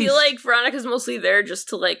Like, a waste. I feel like Veronica's mostly there just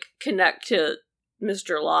to like connect to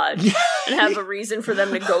Mr. Lodge and have a reason for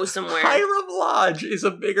them to go somewhere. Hiram Lodge is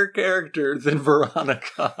a bigger character than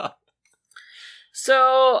Veronica.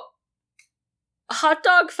 So, Hot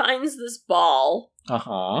Dog finds this ball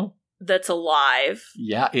Uh-huh. that's alive.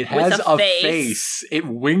 Yeah, it With has a a face. face. It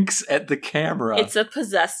winks at the camera. It's a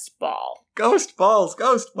possessed ball. Ghost balls,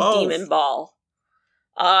 ghost balls. Demon ball.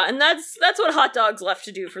 And that's what Hot Dog's left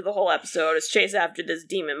to do for the whole episode, is chase after this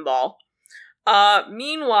demon ball.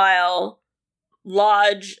 Meanwhile,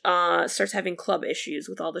 Lodge starts having club issues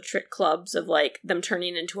with all the trick clubs of like them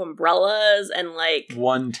turning into umbrellas and like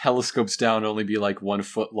One telescopes down to only be like 1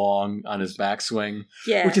 foot long on his backswing,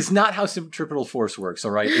 yeah. which is not how centripetal force works, all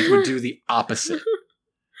right? It would do the opposite.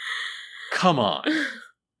 Come on.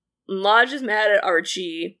 Lodge is mad at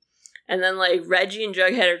Archie, and then like Reggie and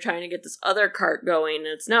Jughead are trying to get this other cart going, and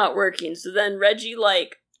it's not working. So then Reggie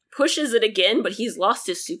like pushes it again, but he's lost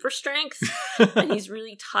his super strength, and he's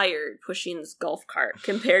really tired pushing this golf cart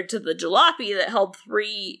compared to the jalopy that held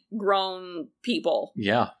 3 grown people.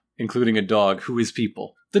 Yeah, including a dog who is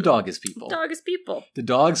people. The dog is people. Dog is people. The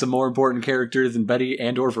dog's a more important character than Betty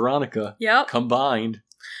and or Veronica Yep. combined.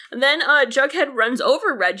 And then Jughead runs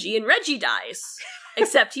over Reggie, and Reggie dies.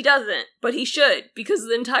 Except he doesn't, but he should, because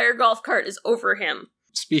the entire golf cart is over him.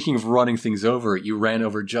 Speaking of running things over, you ran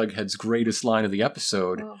over Jughead's greatest line of the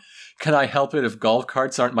episode. Oh. Can I help it if golf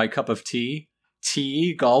carts aren't my cup of tea?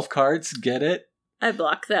 Tea, golf carts, get it? I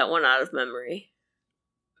blocked that one out of memory.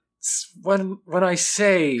 When I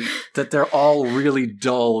say that they're all really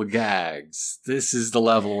dull gags, this is the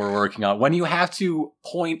level we're working on. When you have to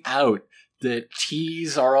point out that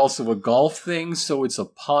teas are also a golf thing, so it's a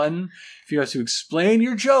pun, if you have to explain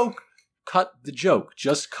your joke, cut the joke.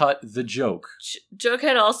 Just cut the joke.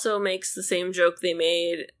 Jughead also makes the same joke they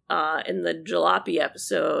made in the Jalopy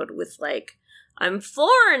episode with, like, I'm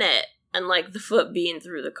flooring it, and, like, the foot being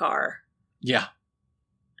through the car. Yeah.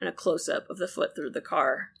 And a close-up of the foot through the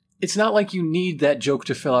car. it's not like you need that joke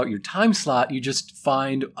to fill out your time slot. You just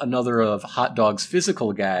find another of Hot Dog's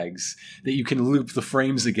physical gags that you can loop the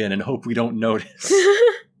frames again and hope we don't notice.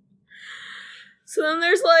 So then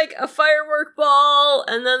there's like a firework ball,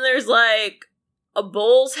 and then there's like a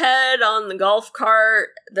bull's head on the golf cart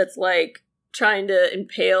that's like trying to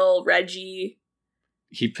impale Reggie.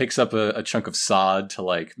 He picks up a chunk of sod to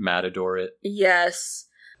like matador it. Yes.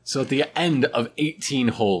 So at the end of 18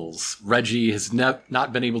 holes, Reggie has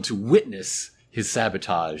not been able to witness his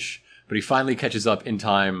sabotage, but he finally catches up in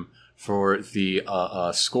time for the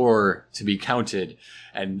score to be counted,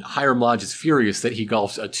 and Hiram Lodge is furious that he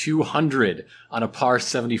golfs a 200 on a par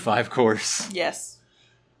 75 course. Yes.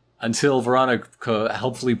 Until Veronica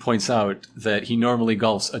helpfully points out that he normally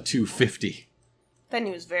golfs a 250. Then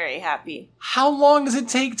he was very happy. How long does it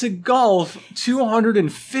take to golf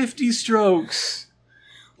 250 strokes?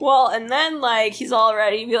 Well, and then, like, he's all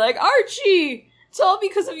ready to be like, Archie, it's all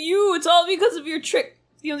because of you. It's all because of your trick,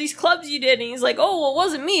 these clubs you did. And he's like, oh, well, it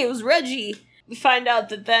wasn't me. It was Reggie. We find out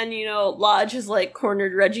that then, Lodge has, like,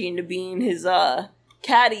 cornered Reggie into being his,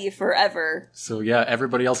 caddy forever. So, yeah,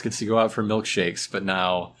 everybody else gets to go out for milkshakes, but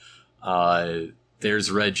now, there's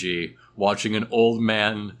Reggie watching an old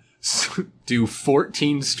man do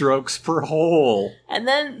 14 strokes per hole. And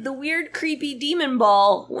then the weird, creepy demon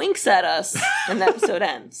ball winks at us, and the episode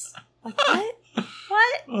ends. Like, what?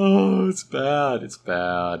 What? Oh, it's bad. It's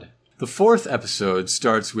bad. The fourth episode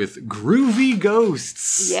starts with groovy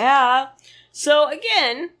ghosts. Yeah. So,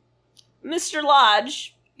 again, Mr.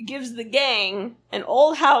 Lodge gives the gang an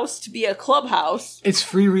old house to be a clubhouse. It's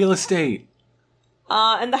free real estate.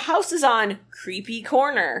 And the house is on Creepy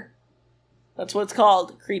Corner. That's what it's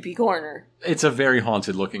called, Creepy Corner. It's a very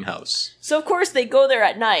haunted-looking house. So, of course, they go there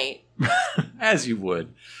at night. As you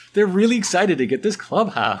would. They're really excited to get this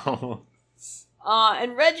clubhouse.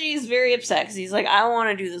 And Reggie's very upset because he's like, I don't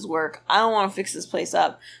want to do this work. I don't want to fix this place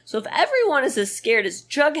up. So if everyone is as scared as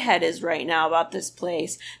Jughead is right now about this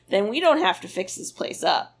place, then we don't have to fix this place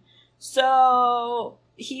up. So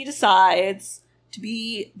he decides to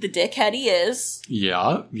be the dickhead he is.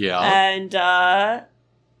 Yeah. And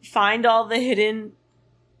find all the hidden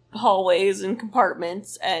hallways and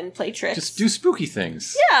compartments and play tricks. Just do spooky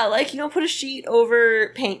things. Yeah, like, put a sheet over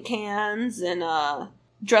paint cans and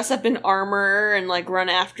dress up in armor and, like, run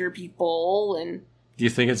after people. And do you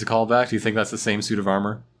think it's a callback? Do you think that's the same suit of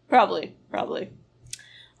armor? Probably. So,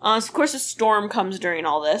 of course, a storm comes during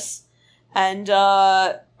all this. And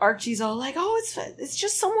Archie's all like, oh, it's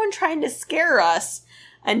just someone trying to scare us.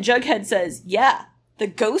 And Jughead says, yeah, the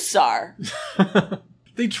ghosts are.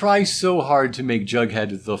 They try so hard to make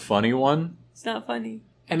Jughead the funny one. It's not funny.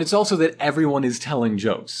 And it's also that everyone is telling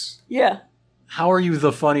jokes. Yeah. How are you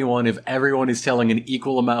the funny one if everyone is telling an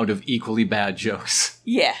equal amount of equally bad jokes?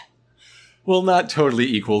 Yeah. Well, not totally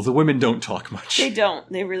equal. The women don't talk much. They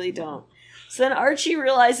don't. They really don't. So then Archie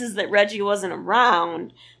realizes that Reggie wasn't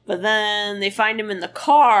around, but then they find him in the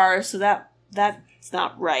car, so that's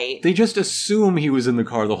not right. They just assume he was in the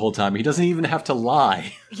car the whole time. He doesn't even have to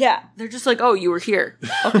lie. Yeah, they're just like, oh, you were here.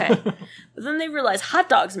 Okay. But then they realize Hot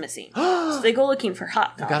Dog's missing. So they go looking for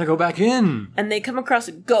Hot Dog. I gotta go back in. And they come across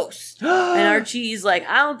a ghost. And Archie's like,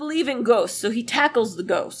 I don't believe in ghosts. So he tackles the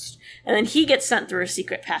ghost. And then he gets sent through a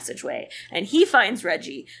secret passageway. And he finds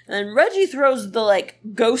Reggie. And then Reggie throws the, like,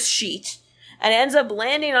 ghost sheet. And ends up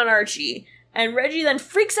landing on Archie. And Reggie then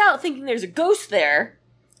freaks out thinking there's a ghost there.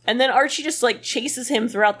 And then Archie just, like, chases him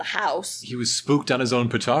throughout the house. He was spooked on his own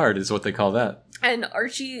petard, is what they call that. And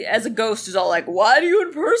Archie, as a ghost, is all like, why do you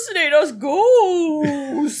impersonate us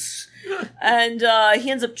ghosts? And he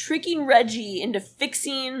ends up tricking Reggie into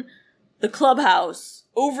fixing the clubhouse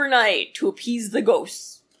overnight to appease the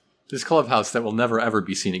ghosts. This clubhouse that will never ever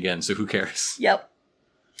be seen again, so who cares? Yep.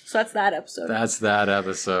 So that's that episode. That's that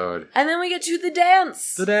episode. And then we get to the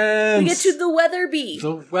dance. The dance. We get to the Weatherby.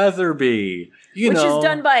 The Weatherby. Which is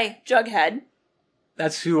done by Jughead.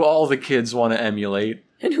 That's who all the kids want to emulate.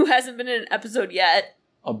 And who hasn't been in an episode yet.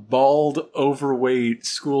 A bald, overweight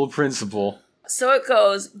school principal. So it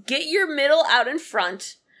goes, get your middle out in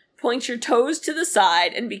front, point your toes to the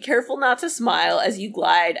side, and be careful not to smile as you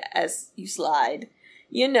glide as you slide.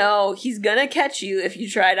 He's gonna catch you if you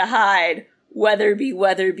try to hide. Weatherby,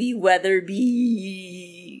 Weatherby,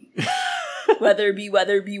 Weatherby. Weatherby,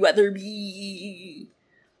 Weatherby, Weatherby.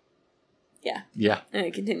 Yeah. Yeah. And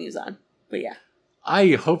it continues on. But yeah. I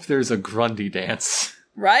hope there's a Grundy dance.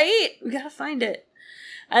 Right? We gotta find it.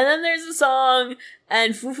 And then there's a song,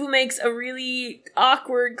 and Fufu makes a really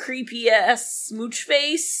awkward, creepy-ass smooch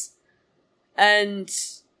face, and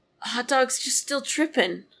Hot Dog's just still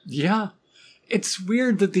tripping. Yeah. It's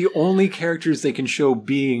weird that the only characters they can show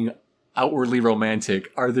being outwardly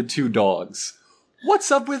romantic are the two dogs.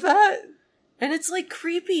 What's up with that? And it's like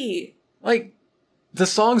creepy. Like, the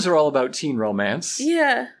songs are all about teen romance.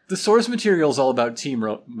 Yeah. The source material is all about teen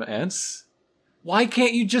romance. Why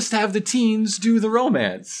can't you just have the teens do the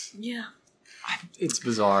romance? Yeah. It's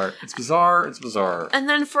bizarre. It's bizarre. It's bizarre. And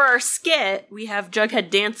then for our skit, we have Jughead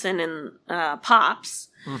dancing and Pops.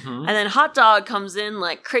 Mm-hmm. And then Hot Dog comes in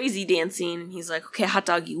like crazy dancing. And he's like, okay, Hot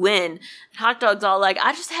Dog, you win. And Hot Dog's all like,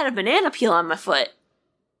 I just had a banana peel on my foot.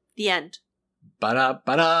 The end.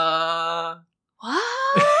 Ba-da-ba-da. What?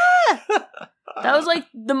 That was like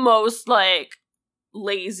the most like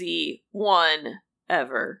lazy one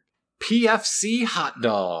ever. PFC Hot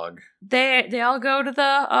Dog. They all go to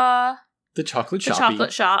the chocolate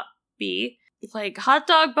chocolate shop. Like, Hot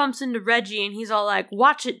Dog bumps into Reggie, and he's all like,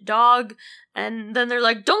 watch it, dog. And then they're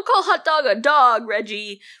like, don't call Hot Dog a dog,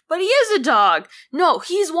 Reggie. But he is a dog. No,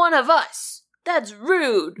 he's one of us. That's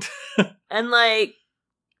rude. And, like,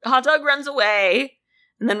 Hot Dog runs away,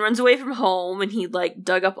 and then runs away from home, and he, like,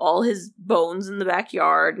 dug up all his bones in the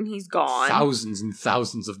backyard, and he's gone. Thousands and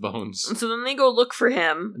thousands of bones. And so then they go look for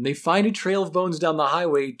him. And they find a trail of bones down the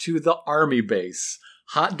highway to the army base.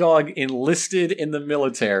 Hot Dog enlisted in the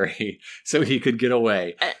military so he could get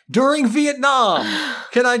away. During Vietnam,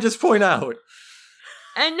 can I just point out?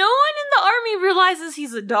 And no one in the army realizes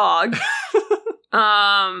he's a dog.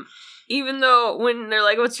 Even though when they're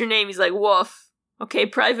like, what's your name? He's like, Wolf. Okay,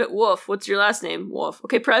 Private Wolf. What's your last name? Wolf.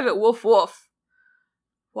 Okay, Private Wolf Wolf.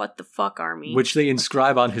 What the fuck, army? Which they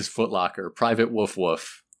inscribe on his footlocker. Private Wolf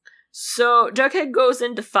Wolf. So Jughead goes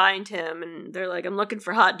in to find him, and they're like, I'm looking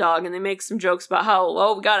for Hot Dog, and they make some jokes about how,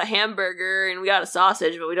 well, we got a hamburger and we got a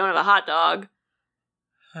sausage, but we don't have a hot dog.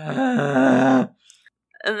 And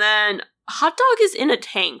then Hot Dog is in a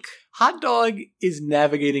tank. Hot Dog is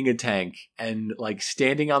navigating a tank and, like,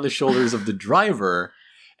 standing on the shoulders of the driver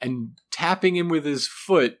and tapping him with his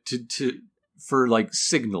foot for, like,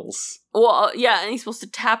 signals. Well, yeah, and he's supposed to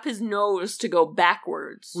tap his nose to go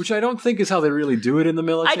backwards. Which I don't think is how they really do it in the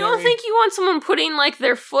military. I don't think you want someone putting, like,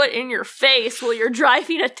 their foot in your face while you're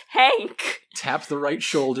driving a tank. Tap the right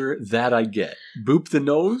shoulder, that I get. Boop the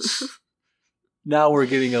nose? Now we're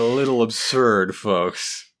getting a little absurd,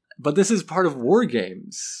 folks. But this is part of war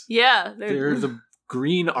games. Yeah. They're the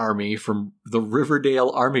Green Army from the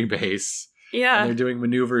Riverdale Army Base. Yeah. And they're doing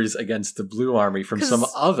maneuvers against the Blue Army from some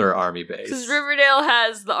other army base. Because Riverdale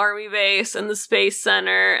has the army base and the space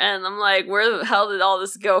center, and I'm like, where the hell did all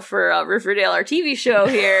this go for Riverdale, our TV show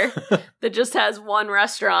here, that just has one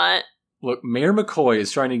restaurant? Look, Mayor McCoy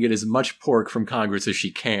is trying to get as much pork from Congress as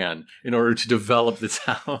she can in order to develop the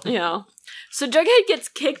town. Yeah. So Jughead gets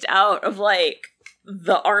kicked out of, like,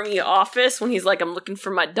 the army office when he's like, I'm looking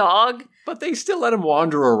for my dog. But they still let him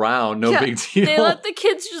wander around, no big deal. They let the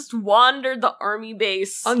kids just wander the army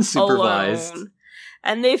base unsupervised. Alone.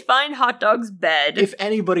 And they find Hot Dog's bed. If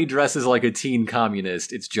anybody dresses like a teen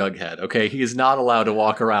communist, it's Jughead, okay? He is not allowed to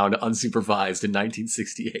walk around unsupervised in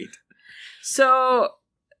 1968. So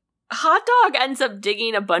Hot Dog ends up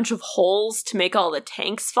digging a bunch of holes to make all the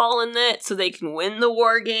tanks fall in it so they can win the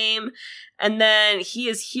war game. And then he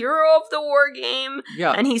is hero of the war game.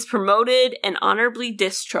 Yeah. And he's promoted and honorably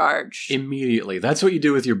discharged. Immediately. That's what you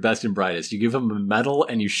do with your best and brightest. You give them a medal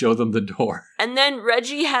and you show them the door. And then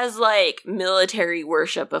Reggie has, like, military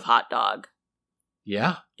worship of Hot Dog.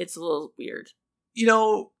 Yeah. It's a little weird. You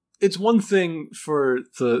know, it's one thing for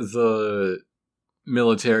the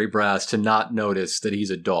military brass to not notice that he's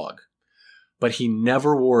a dog. But he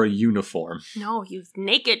never wore a uniform. No, he was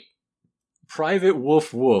naked. Private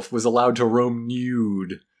Wolf Wolf was allowed to roam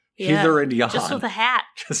nude, hither and yon. Just with a hat.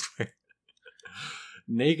 Just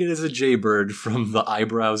naked as a jaybird from the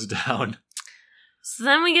eyebrows down. So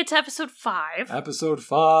then we get to episode 5. Episode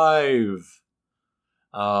 5.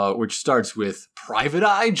 Which starts with Private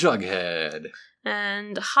Eye Jughead.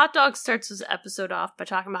 And Hot Dog starts this episode off by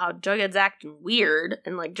talking about how Jughead's acting weird,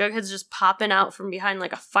 and, like, Jughead's just popping out from behind,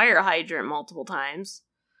 like, a fire hydrant multiple times.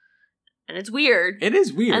 And it's weird. It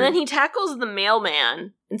is weird. And then he tackles the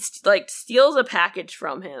mailman and, steals a package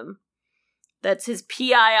from him. That's his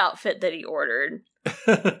PI outfit that he ordered.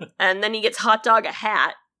 And then he gets Hot Dog a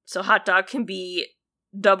hat, so Hot Dog can be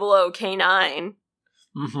 00K9.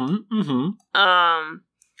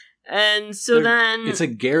 And so then... It's a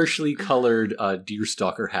garishly colored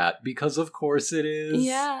deerstalker hat, because of course it is.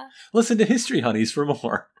 Yeah. Listen to History Honeys for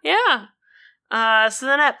more. Yeah. So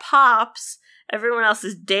then at Pops, everyone else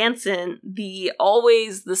is dancing the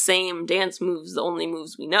always the same dance moves, the only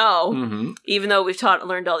moves we know. Mm-hmm. Even though we've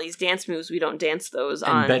learned all these dance moves, we don't dance those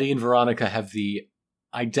on. And Betty and Veronica have the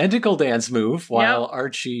identical dance move, while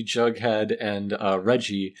Archie, Jughead, and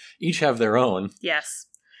Reggie each have their own. Yes.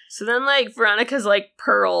 So then, like, Veronica's, like,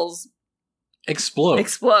 pearls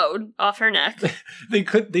explode off her neck. They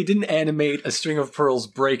didn't animate a string of pearls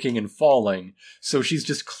breaking and falling, so she's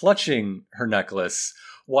just clutching her necklace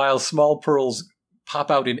while small pearls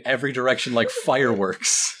pop out in every direction like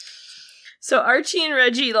fireworks. So Archie and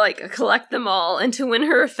Reggie, like, collect them all, and to win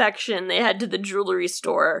her affection, they head to the jewelry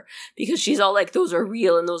store, because she's all like, those are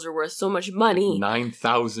real and those are worth so much money.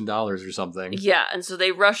 $9,000 or something. Yeah, and so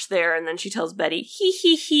they rush there, and then she tells Betty,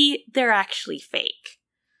 he, they're actually fake.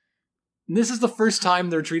 And this is the first time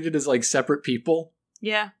they're treated as, like, separate people.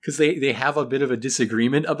 Yeah. Because they have a bit of a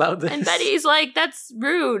disagreement about this. And Betty's like, that's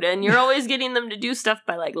rude, and you're always getting them to do stuff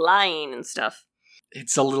by, like, lying and stuff.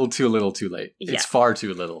 It's a little too late. Yeah. It's far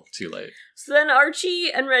too little too late. So then Archie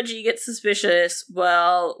and Reggie get suspicious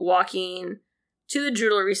while walking to the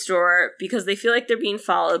jewelry store because they feel like they're being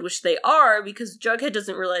followed, which they are because Jughead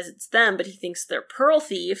doesn't realize it's them, but he thinks they're pearl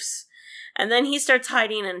thieves. And then he starts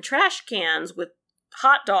hiding in trash cans with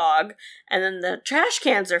Hot Dog, and then the trash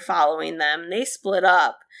cans are following them. They split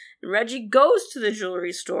up. And Reggie goes to the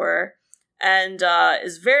jewelry store and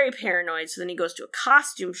is very paranoid, so then he goes to a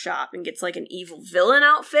costume shop and gets, like, an evil villain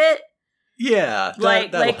outfit. Yeah,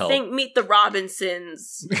 that'll help. Think Meet the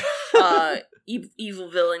Robinsons, evil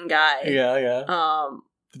villain guy. Yeah.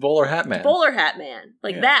 The Bowler Hat Man. Bowler Hat Man.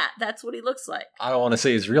 That's what he looks like. I don't want to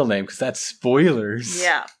say his real name, because that's spoilers.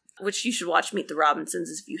 Yeah. Which you should watch Meet the Robinsons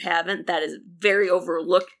if you haven't. That is a very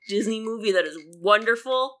overlooked Disney movie that is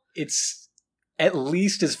wonderful. It's at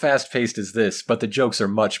least as fast-paced as this, but the jokes are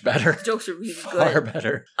much better. The jokes are really good. Far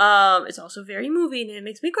better. It's also very moving, and it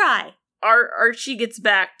makes me cry. Archie gets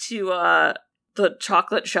back to the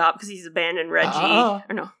chocolate shop because he's abandoned Reggie. Or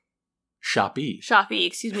no. Shoppy,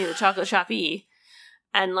 the chocolate shoppy.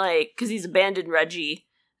 And, like, because he's abandoned Reggie.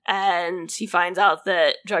 And he finds out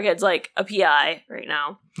that Jughead's, like, a PI right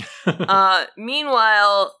now.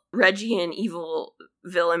 Meanwhile, Reggie in evil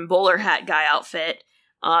villain bowler hat guy outfit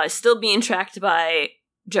is still being tracked by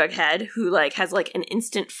Jughead, who, like, has, like, an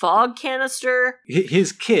instant fog canister.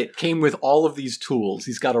 His kit came with all of these tools.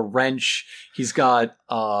 He's got a wrench. He's got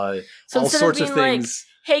all sorts of things.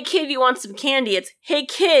 Like, hey, kid, you want some candy? It's, hey,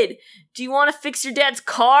 kid, do you want to fix your dad's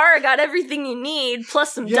car? I got everything you need,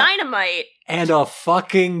 plus some dynamite. And a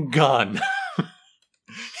fucking gun.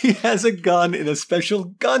 He has a gun in a special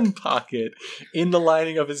gun pocket in the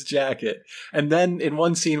lining of his jacket. And then in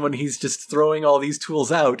one scene when he's just throwing all these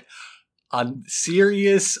tools out, a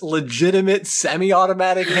serious, legitimate,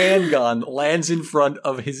 semi-automatic handgun lands in front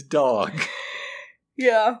of his dog.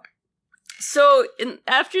 Yeah. So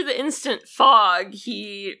after the instant fog,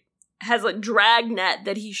 he has a dragnet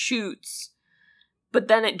that he shoots, but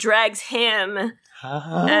then it drags him.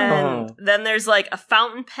 Oh. And then there's, like, a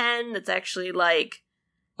fountain pen that's actually, like,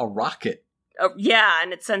 a rocket. Yeah,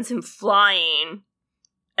 and it sends him flying.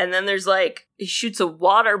 And then there's, like, he shoots a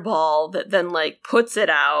water ball that then, like, puts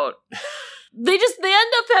it out. They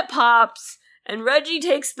end up at Pop's, and Reggie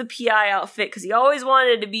takes the PI outfit because he always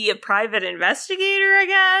wanted to be a private investigator, I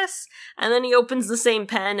guess. And then he opens the same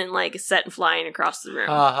pen and, like, is set flying across the room.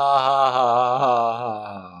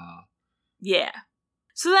 Yeah.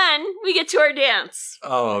 So then we get to our dance.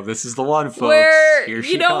 Oh, this is the one, folks. Where, here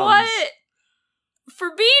she you know comes. What?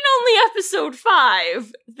 For being only episode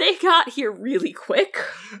 5, they got here really quick.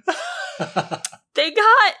 They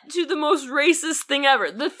got to the most racist thing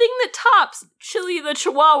ever. The thing that tops Chili the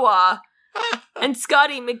Chihuahua and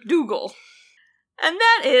Scotty McDougal. And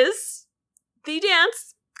that is the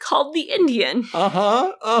dance called the Indian.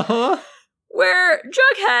 Where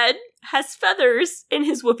Jughead has feathers in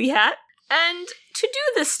his whoopee hat. And to do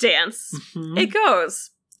this dance, it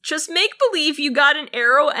goes, just make believe you got an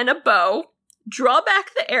arrow and a bow. Draw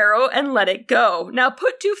back the arrow and let it go. Now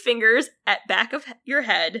put 2 fingers at back of your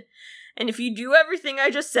head. And if you do everything I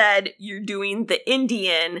just said, you're doing the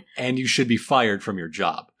Indian. And you should be fired from your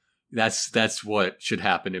job. That's what should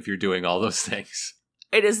happen if you're doing all those things.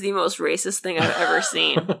 It is the most racist thing I've ever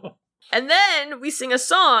seen. And then we sing a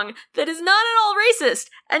song that is not at all racist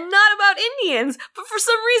and not about Indians, but for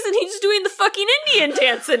some reason he's doing the fucking Indian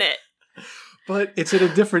dance in it. But it's at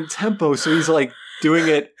a different tempo, so he's, like, doing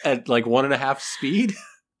it at, like, 1.5 speed?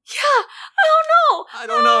 Yeah, I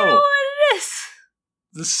don't know what it is.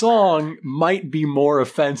 The song might be more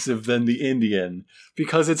offensive than the Indian,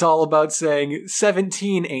 because it's all about saying,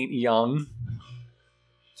 17 ain't young.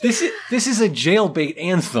 This is a jailbait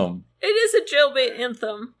anthem. It is a jailbait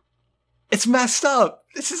anthem. It's messed up.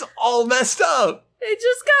 This is all messed up. It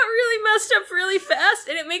just got really messed up really fast,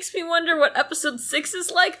 and it makes me wonder what episode 6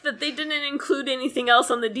 is like, that they didn't include anything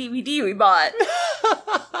else on the DVD we bought.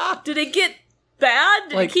 Did it get bad?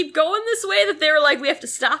 Did Like- it keep going this way that they were like, we have to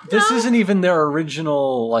stop now? This isn't even their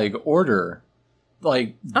original, like, order.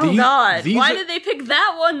 Like, Oh god. these Why are- did they pick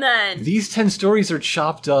that one then? These 10 stories are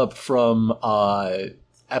chopped up from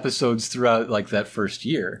episodes throughout, like, that first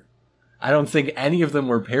year. I don't think any of them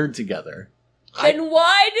were paired together. And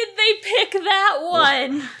why did they pick that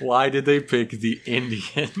one? Why did they pick the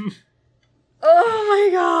Indian? Oh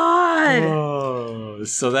my god. Oh,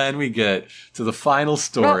 so then we get to the final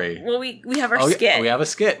story. Well, we have our Oh, yeah, skit. we have a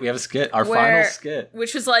skit. We have a skit. Our Where- final skit.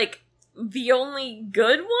 Which was like the only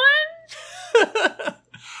good one?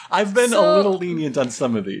 I've been So- a little lenient on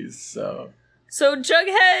some of these, so. So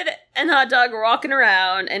Jughead and Hot Dog are walking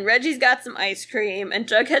around, and Reggie's got some ice cream, and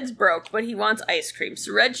Jughead's broke, but he wants ice cream.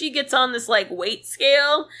 So Reggie gets on this, like, weight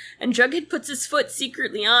scale, and Jughead puts his foot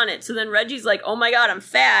secretly on it. So then Reggie's like, oh my god, I'm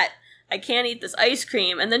fat. I can't eat this ice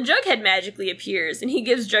cream. And then Jughead magically appears, and he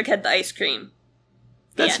gives Jughead the ice cream.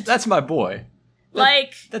 The end. That's my boy.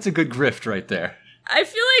 Like, That's a good grift right there. I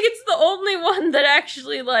feel like it's the only one that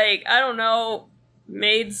actually, like, I don't know,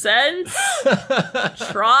 made sense.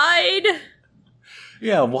 Tried.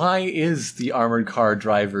 Yeah, why is the armored car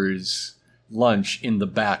driver's lunch in the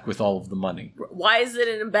back with all of the money? Why is it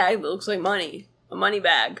in a bag that looks like money? A money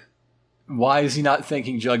bag. Why is he not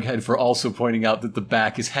thanking Jughead for also pointing out that the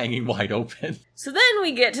back is hanging wide open? So then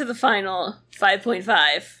we get to the final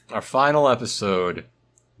 5.5. Our final episode,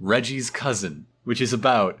 Reggie's Cousin, which is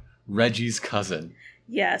about Reggie's cousin.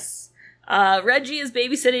 Yes. Reggie is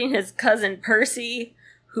babysitting his cousin Percy,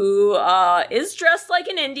 who is dressed like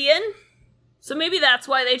an Indian. So maybe that's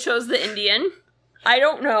why they chose the Indian. I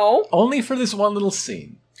don't know. Only for this one little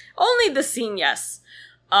scene. Only the scene, yes.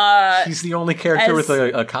 He's the only character as- with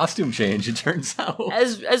a costume change, it turns out.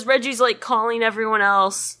 As Reggie's like calling everyone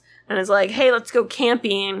else and is like, hey, let's go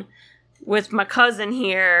camping with my cousin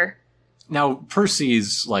here. Now,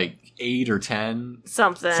 Percy's like 8 or 10.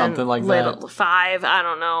 Something like little, that. 5, I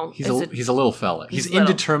don't know. He's a little fella. He's little.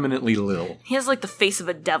 indeterminately little. He has like the face of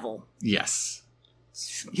a devil. Yes.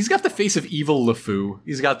 He's got the face of evil LeFou.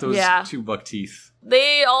 He's got those Yeah. 2 buck teeth.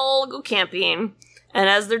 They all go camping, and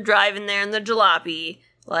as they're driving there in the jalopy,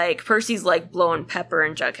 like, Percy's like blowing pepper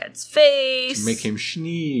in Jughead's face. To make him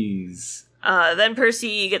sneeze. Then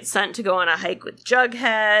Percy gets sent to go on a hike with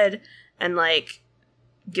Jughead, and like,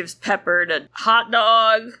 gives pepper to Hot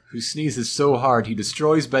Dog. Who sneezes so hard he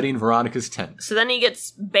destroys Betty and Veronica's tent. So then he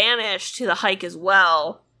gets banished to the hike as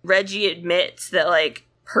well. Reggie admits that, like,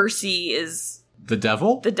 Percy is The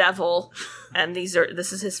devil? the devil, and this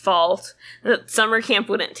is his fault. That summer camp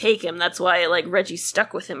wouldn't take him. That's why, like, Reggie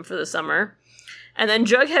stuck with him for the summer. And then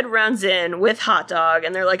Jughead runs in with Hot Dog,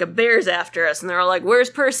 and they're like, a bear's after us. And they're all like, where's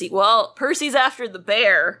Percy? Well, Percy's after the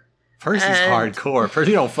bear. Percy's And- hardcore.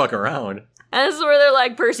 Percy don't fuck around. And this is where they're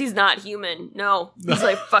like, Percy's not human. No, he's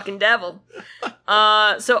like fucking devil.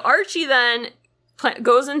 So Archie then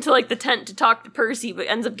goes into, like, the tent to talk to Percy, but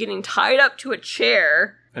ends up getting tied up to a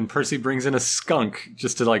chair. And Percy brings in a skunk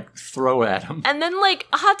just to, like, throw at him. And then, like,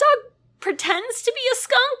 Hot Dog pretends to be a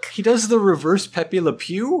skunk. He does the reverse Pepe Le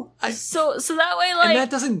Pew? So that way, like, And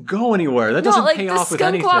that doesn't go anywhere. That doesn't pay the off with skunk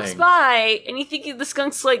anything. walks by, and you think the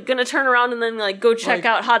skunk's like gonna turn around and then like go check Like-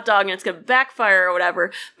 out Hot Dog, and it's gonna backfire or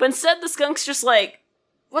whatever. But instead, the skunk's just like,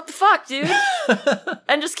 "What the fuck, dude?"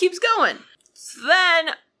 and just keeps going. So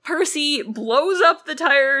then Percy blows up the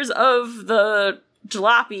tires of the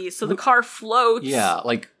jalopy, so the car floats. Yeah,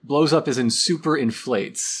 like, blows up as in super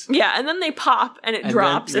inflates. Yeah, and then they pop and it And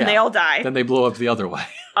drops, then- and yeah. they all die. Then they blow up the other way.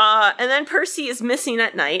 And then Percy is missing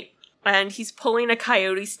at night, and he's pulling a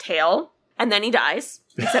coyote's tail, and then he dies,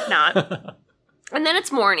 except not. And then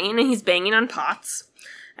it's morning, and he's banging on pots.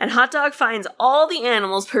 And Hot Dog finds all the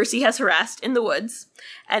animals Percy has harassed in the woods,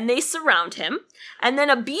 and they surround him. And then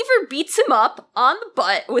a beaver beats him up on the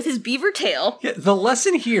butt with his beaver tail. Yeah, the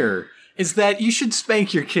lesson here is that you should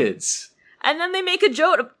spank your kids. And then they make a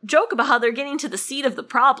joke about how they're getting to the seed of the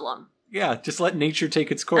problem. Yeah, just let nature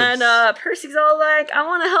take its course. And Percy's all like, I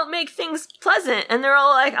want to help make things pleasant. And they're all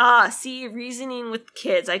like, see, reasoning with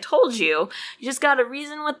kids. I told you. You just gotta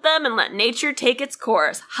reason with them and let nature take its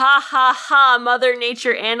course. Ha ha ha, Mother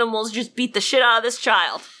Nature animals just beat the shit out of this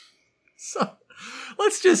child. So,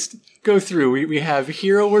 let's just go through. We have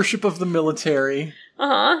hero worship of the military.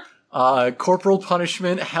 Uh-huh. Corporal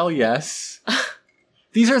punishment, hell yes.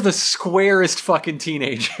 These are the squarest fucking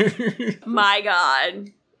teenagers. My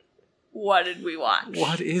god. What did we watch?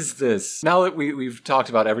 What is this? Now that we've talked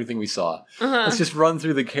about everything we saw, let's just run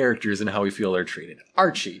through the characters and how we feel they're treated.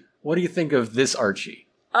 Archie. What do you think of this Archie?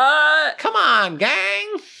 Come on,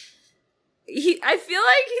 gang! I feel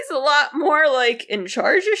like he's a lot more, like, in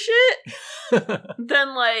charge of shit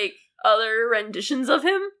than, like, other renditions of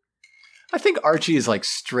him. I think Archie is like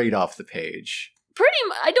straight off the page.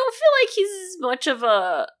 I don't feel like he's as much of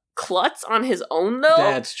a klutz on his own, though.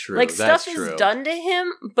 That's true. Like, that's stuff true. is done to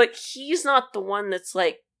him, but he's not the one that's,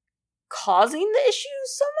 like, causing the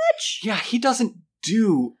issues so much. Yeah, he doesn't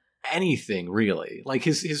do anything, really. Like,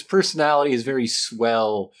 his personality is very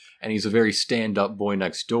swell, and he's a very stand-up boy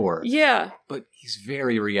next door. Yeah. But he's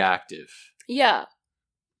very reactive. Yeah.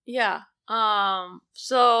 Yeah.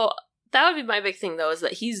 So that would be my big thing, though, is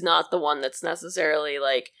that he's not the one that's necessarily,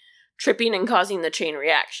 like, tripping and causing the chain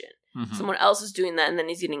reaction. Mhm. Someone else is doing that, and then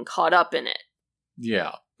he's getting caught up in it.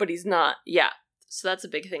 Yeah. But he's not. Yeah. So that's a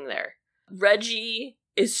big thing there. Reggie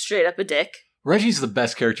is straight up a dick. Reggie's the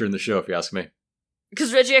best character in the show, if you ask me.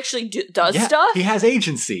 Because Reggie actually does stuff? He has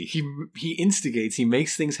agency. He instigates. He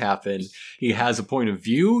makes things happen. He has a point of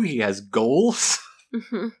view. He has goals.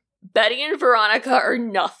 Mm-hmm. Betty and Veronica are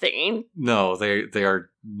nothing. No, they are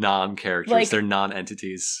non-characters. Like, they're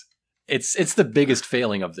non-entities. It's the biggest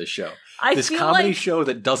failing of this show. This feel comedy like show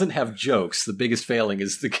that doesn't have jokes, the biggest failing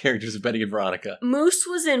is the characters of Betty and Veronica. Moose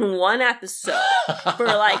was in one episode for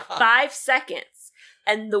like 5 seconds,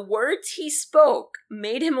 and the words he spoke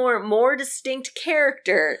made him a more distinct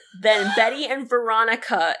character than Betty and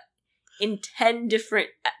Veronica in 10 different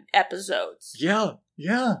episodes. Yeah.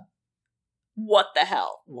 What the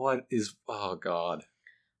hell? Oh god.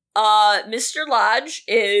 Mr. Lodge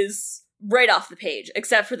is right off the page,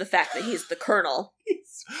 except for the fact that he's the Colonel.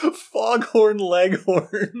 He's Foghorn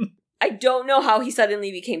Leghorn. I don't know how he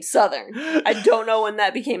suddenly became Southern. I don't know when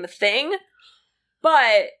that became a thing,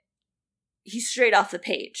 but he's straight off the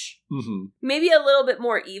page. Mm-hmm. Maybe a little bit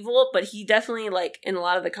more evil, but he definitely, like, in a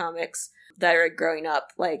lot of the comics that are growing up,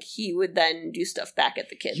 like, he would then do stuff back at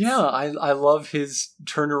the kids. Yeah, I love his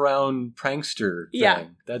turnaround prankster thing. Yeah.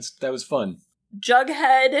 That was fun.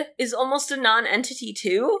 Jughead is almost a non-entity,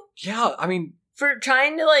 too. Yeah, I mean, For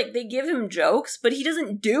trying to, like, they give him jokes, but he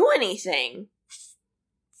doesn't do anything.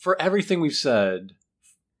 for everything we've said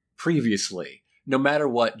previously, no matter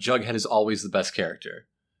what, Jughead is always the best character.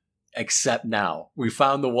 Except now. We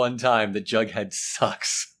found the one time that Jughead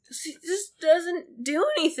sucks. He just doesn't do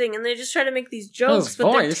anything, and they just try to make these jokes,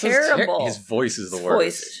 but they're terrible. His voice is the His worst.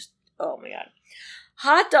 voice is just, oh my god.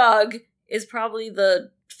 Hot Dog is probably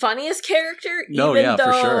the funniest character, No, even yeah, for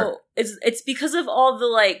though sure. it's because of all the,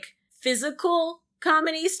 like, physical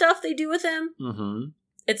comedy stuff they do with him. Mm-hmm.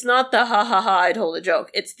 It's not the ha ha ha I told a joke.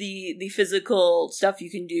 It's the physical stuff you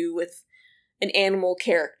can do with an animal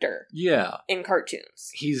character Yeah. in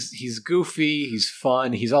cartoons. He's goofy, he's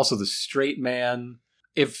fun, he's also the straight man.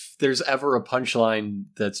 If there's ever a punchline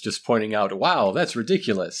that's just pointing out, wow, that's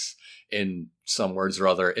ridiculous, in some words or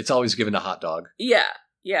other, it's always given to Hot Dog. Yeah.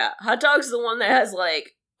 Hot Dog's the one that has,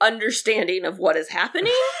 like, understanding of what is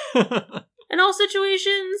happening in all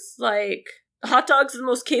situations. Like, Hot Dog's the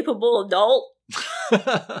most capable adult.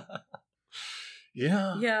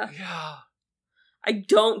 Yeah. I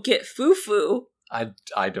don't get Fufu. I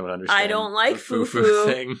don't understand. I don't like the Fufu.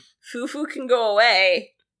 thing. Fufu can go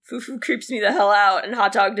away. Fufu creeps me the hell out, and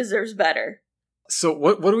Hot Dog deserves better. So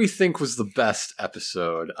what do we think was the best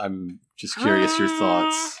episode? I'm just curious your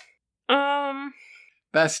thoughts.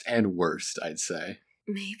 Best and worst, I'd say.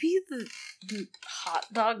 Maybe the Hot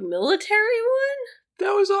Dog military one?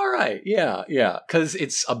 That was alright. Yeah. Because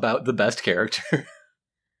it's about the best character.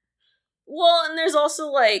 Well, and there's also,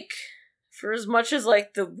 like, for as much as,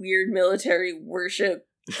 like, the weird military worship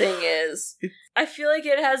thing is, I feel like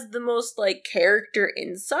it has the most, like, character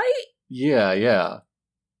insight. Yeah.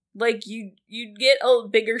 Like, you'd get a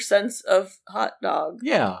bigger sense of Hot Dog.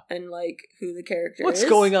 Yeah. And, like, who the character What's is.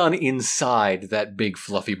 going on inside that big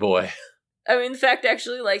fluffy boy? I mean, in fact,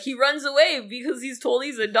 actually, like, he runs away because he's told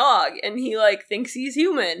he's a dog, and he, like, thinks he's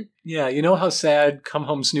human. Yeah, you know how sad Come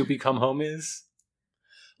Home Snoopy Come Home is?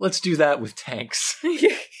 Let's do that with tanks.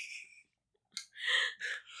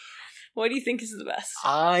 What do you think is the best?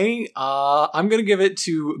 I'm gonna give it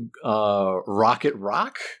to Rocket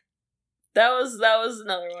Rock. That was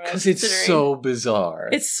another one. Because it's so bizarre.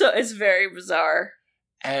 It's very bizarre.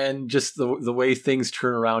 And just the way things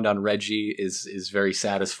turn around on Reggie is very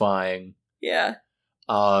satisfying. Yeah.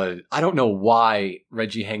 I don't know why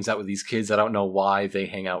Reggie hangs out with these kids. I don't know why they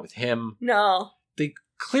hang out with him. No. They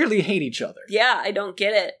clearly hate each other. Yeah, I don't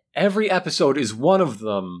get it. Every episode is one of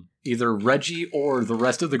them, either Reggie or the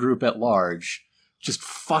rest of the group at large, just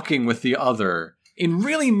fucking with the other in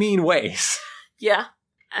really mean ways. Yeah.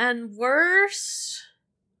 And worse?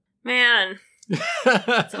 Man,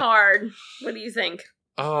 it's hard. What do you think?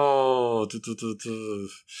 Oh,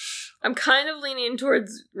 I'm kind of leaning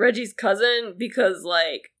towards Reggie's cousin because,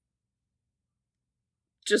 like,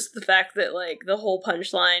 just the fact that, like, the whole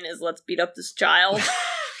punchline is let's beat up this child.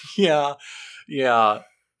 Yeah.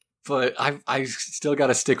 But I still got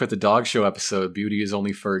to stick with the dog show episode, Beauty is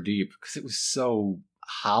Only Fur Deep, because it was so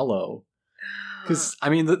hollow. Because, I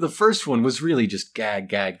mean, the first one was really just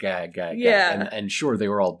gag. Yeah. And sure, they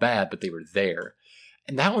were all bad, but they were there.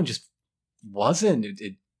 And that one just wasn't.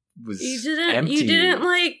 It was empty. You didn't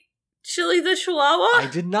like Chili the Chihuahua? I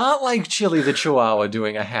did not like Chili the Chihuahua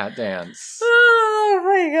doing a hat dance. Oh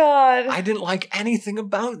my god. I didn't like anything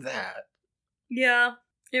about that. Yeah.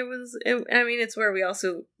 I mean, it's where we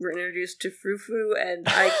also were introduced to Frou-Frou, and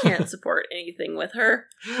I can't support anything with her.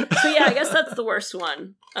 So yeah, I guess that's the worst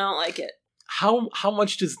one. I don't like it. How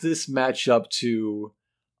much does this match up to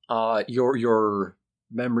your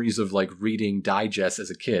memories of like reading digests as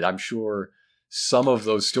a kid? I'm sure some of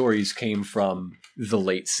those stories came from the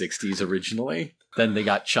late 60s originally. Then they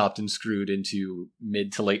got chopped and screwed into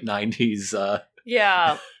mid to late 90s.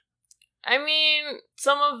 Yeah. I mean,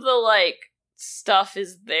 some of the like stuff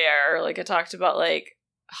is there. Like I talked about like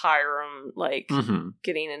Hiram like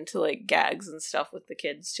getting into like gags and stuff with the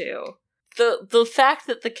kids too. The fact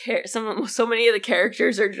that so many of the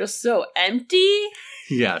characters are just so empty.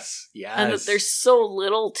 Yes. And that there's so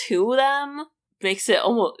little to them makes it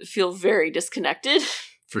almost feel very disconnected.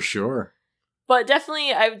 For sure. But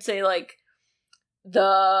definitely I would say like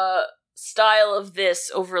the style of this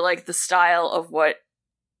over like the style of what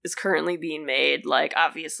is currently being made, like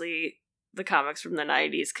obviously the comics from the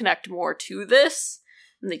 90s connect more to this,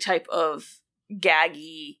 and the type of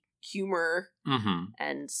gaggy humor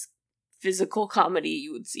and physical comedy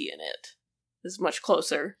you would see in it is much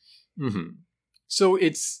closer. So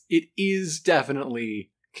it is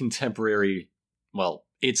definitely contemporary. Well,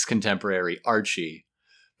 it's contemporary Archie,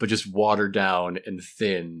 but just watered down and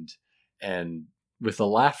thinned, and with a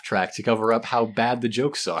laugh track to cover up how bad the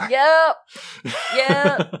jokes are. Yep.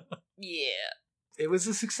 Yeah. It was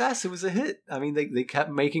a success. It was a hit. I mean, they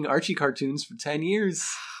kept making Archie cartoons for 10 years.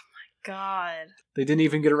 Oh my god. They didn't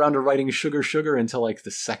even get around to writing Sugar Sugar until like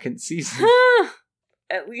the second season.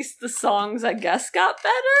 At least the songs, I guess, got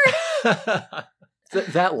better.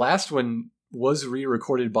 That last one was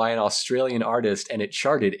re-recorded by an Australian artist, and it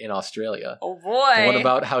charted in Australia. Oh boy. The one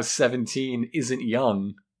about how 17 isn't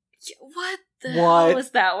young. What the hell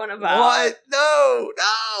was that one about? What? No!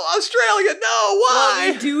 Australia, no! Why?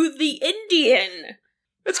 Well, we do the Indian.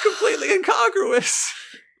 It's completely incongruous.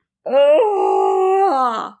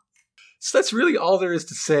 Oh! So that's really all there is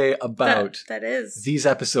to say about that is these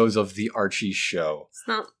episodes of The Archie Show.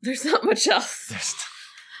 There's not much else.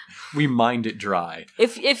 We mined it dry.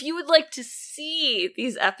 If you would like to see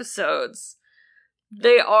these episodes,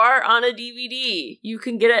 they are on a DVD. You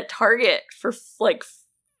can get at Target for like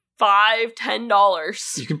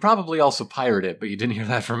 $5-10. You can probably also pirate it, but you didn't hear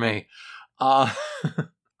that from me. I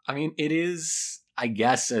mean, it is, I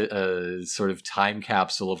guess, a sort of time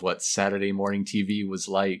capsule of what Saturday morning TV was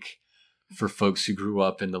like for folks who grew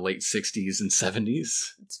up in the late 60s and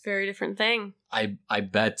 70s. It's a very different thing. I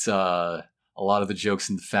bet a lot of the jokes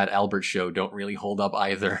in the Fat Albert Show don't really hold up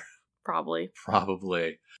either. Probably.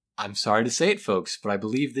 I'm sorry to say it, folks, but I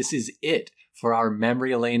believe this is it for our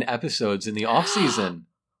Memory Lane episodes in the off-season.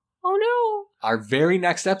 Oh no. Our very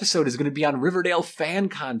next episode is going to be on Riverdale fan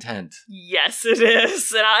content. Yes, it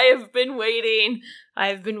is. And I have been waiting.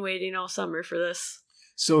 I've been waiting all summer for this.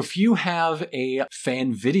 So if you have a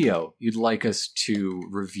fan video you'd like us to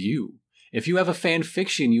review, if you have a fan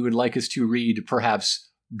fiction you would like us to read,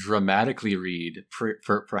 perhaps dramatically read,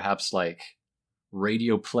 perhaps like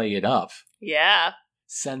radio play it up. Yeah.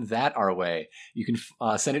 Send that our way. You can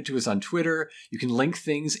send it to us on Twitter. You can link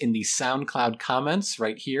things in the SoundCloud comments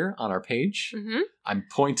right here on our page. I'm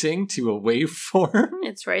pointing to a waveform.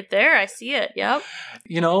 It's right there. I see it. Yep.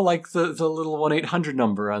 You know, like the little 1-800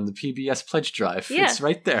 number on the PBS pledge drive. Yeah, it's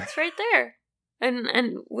right there. It's right there.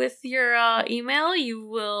 And with your email, you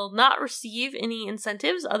will not receive any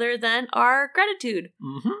incentives other than our gratitude.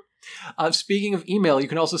 Speaking of email, you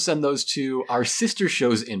can also send those to our sister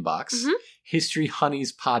show's inbox,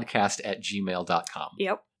 historyhoneyspodcast@gmail.com.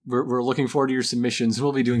 Yep. We're looking forward to your submissions.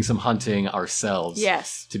 We'll be doing some hunting ourselves.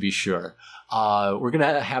 Yes. To be sure. We're going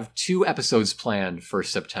to have 2 episodes planned for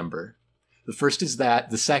September. The first is that.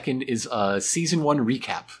 The second is a season 1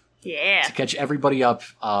 recap. Yeah. To catch everybody up,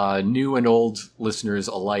 new and old listeners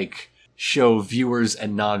alike, show viewers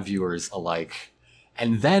and non-viewers alike.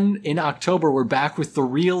 And then in October, we're back with the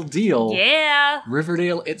real deal. Yeah.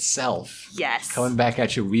 Riverdale itself. Yes. Coming back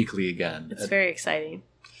at you weekly again. It's very exciting.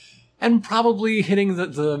 And probably hitting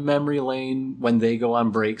the memory lane when they go on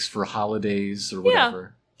breaks for holidays or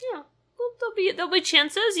whatever. Yeah. Well, there'll be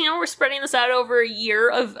chances. You know, we're spreading this out over a year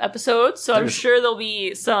of episodes, so I'm sure there'll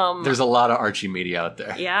be some. There's a lot of Archie media out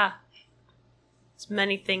there. Yeah. There's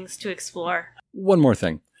many things to explore. One more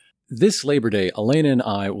thing. This Labor Day, Elena and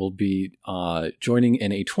I will be joining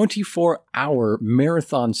in a 24-hour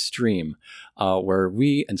marathon stream where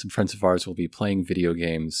we and some friends of ours will be playing video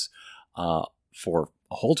games for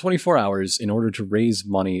a whole 24 hours in order to raise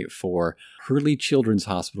money for Hurley Children's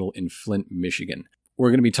Hospital in Flint, Michigan. We're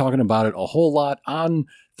going to be talking about it a whole lot on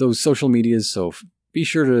those social medias, so be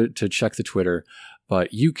sure to check the Twitter.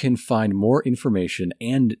 But you can find more information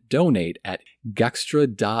and donate at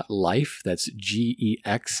Gextra.life. That's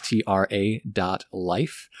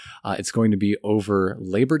GEXTRA.life. It's going to be over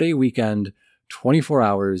Labor Day weekend, 24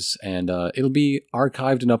 hours, and it'll be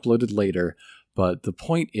archived and uploaded later. But the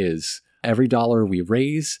point is, every dollar we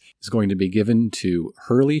raise is going to be given to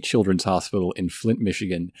Hurley Children's Hospital in Flint,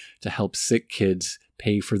 Michigan to help sick kids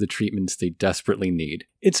pay for the treatments they desperately need.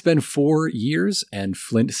 It's been 4 years and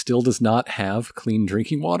Flint still does not have clean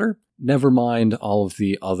drinking water. Never mind all of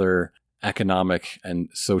the other economic and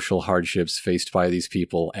social hardships faced by these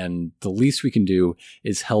people, and the least we can do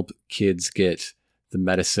is help kids get the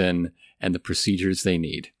medicine and the procedures they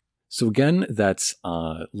need. So again, that's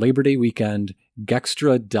Labor Day weekend,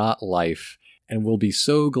 Gextra.life, and we'll be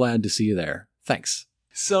so glad to see you there. Thanks.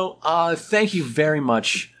 So thank you very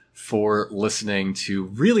much for listening to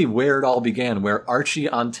really where it all began, where Archie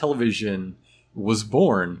on television was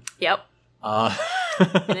born. Yep.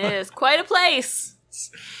 It is quite a place.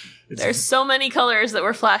 There's so many colors that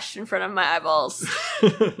were flashed in front of my eyeballs.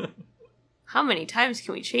 How many times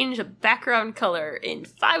can we change a background color in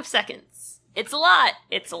 5 seconds? It's a lot.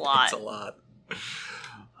 It's a lot. It's a lot.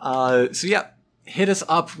 So yeah, hit us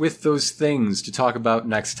up with those things to talk about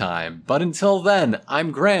next time. But until then,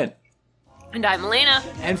 I'm Grant. And I'm Elena.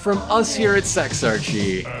 And from us here at Sex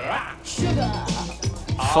Archie. Fuck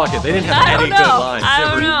it, they didn't have any good lines. I They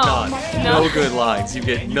don't were know. none. No good lines. You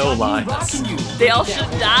get no lines. They all should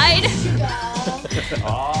have died.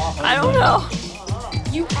 I don't know.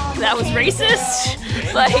 That was racist.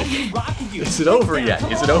 Like, Is it over yet?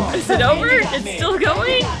 Is it over? is it over? It's still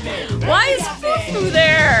going? Why is Fufu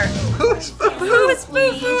there? Who is Fufu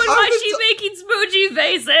and why is she making smoochie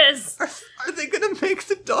faces? Are they gonna make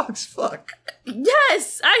the dogs fuck?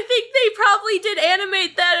 Yes, I think they probably did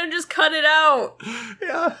animate that and just cut it out.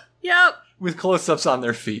 Yeah. Yep. With close-ups on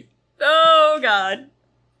their feet. Oh, God.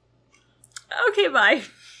 Okay, bye.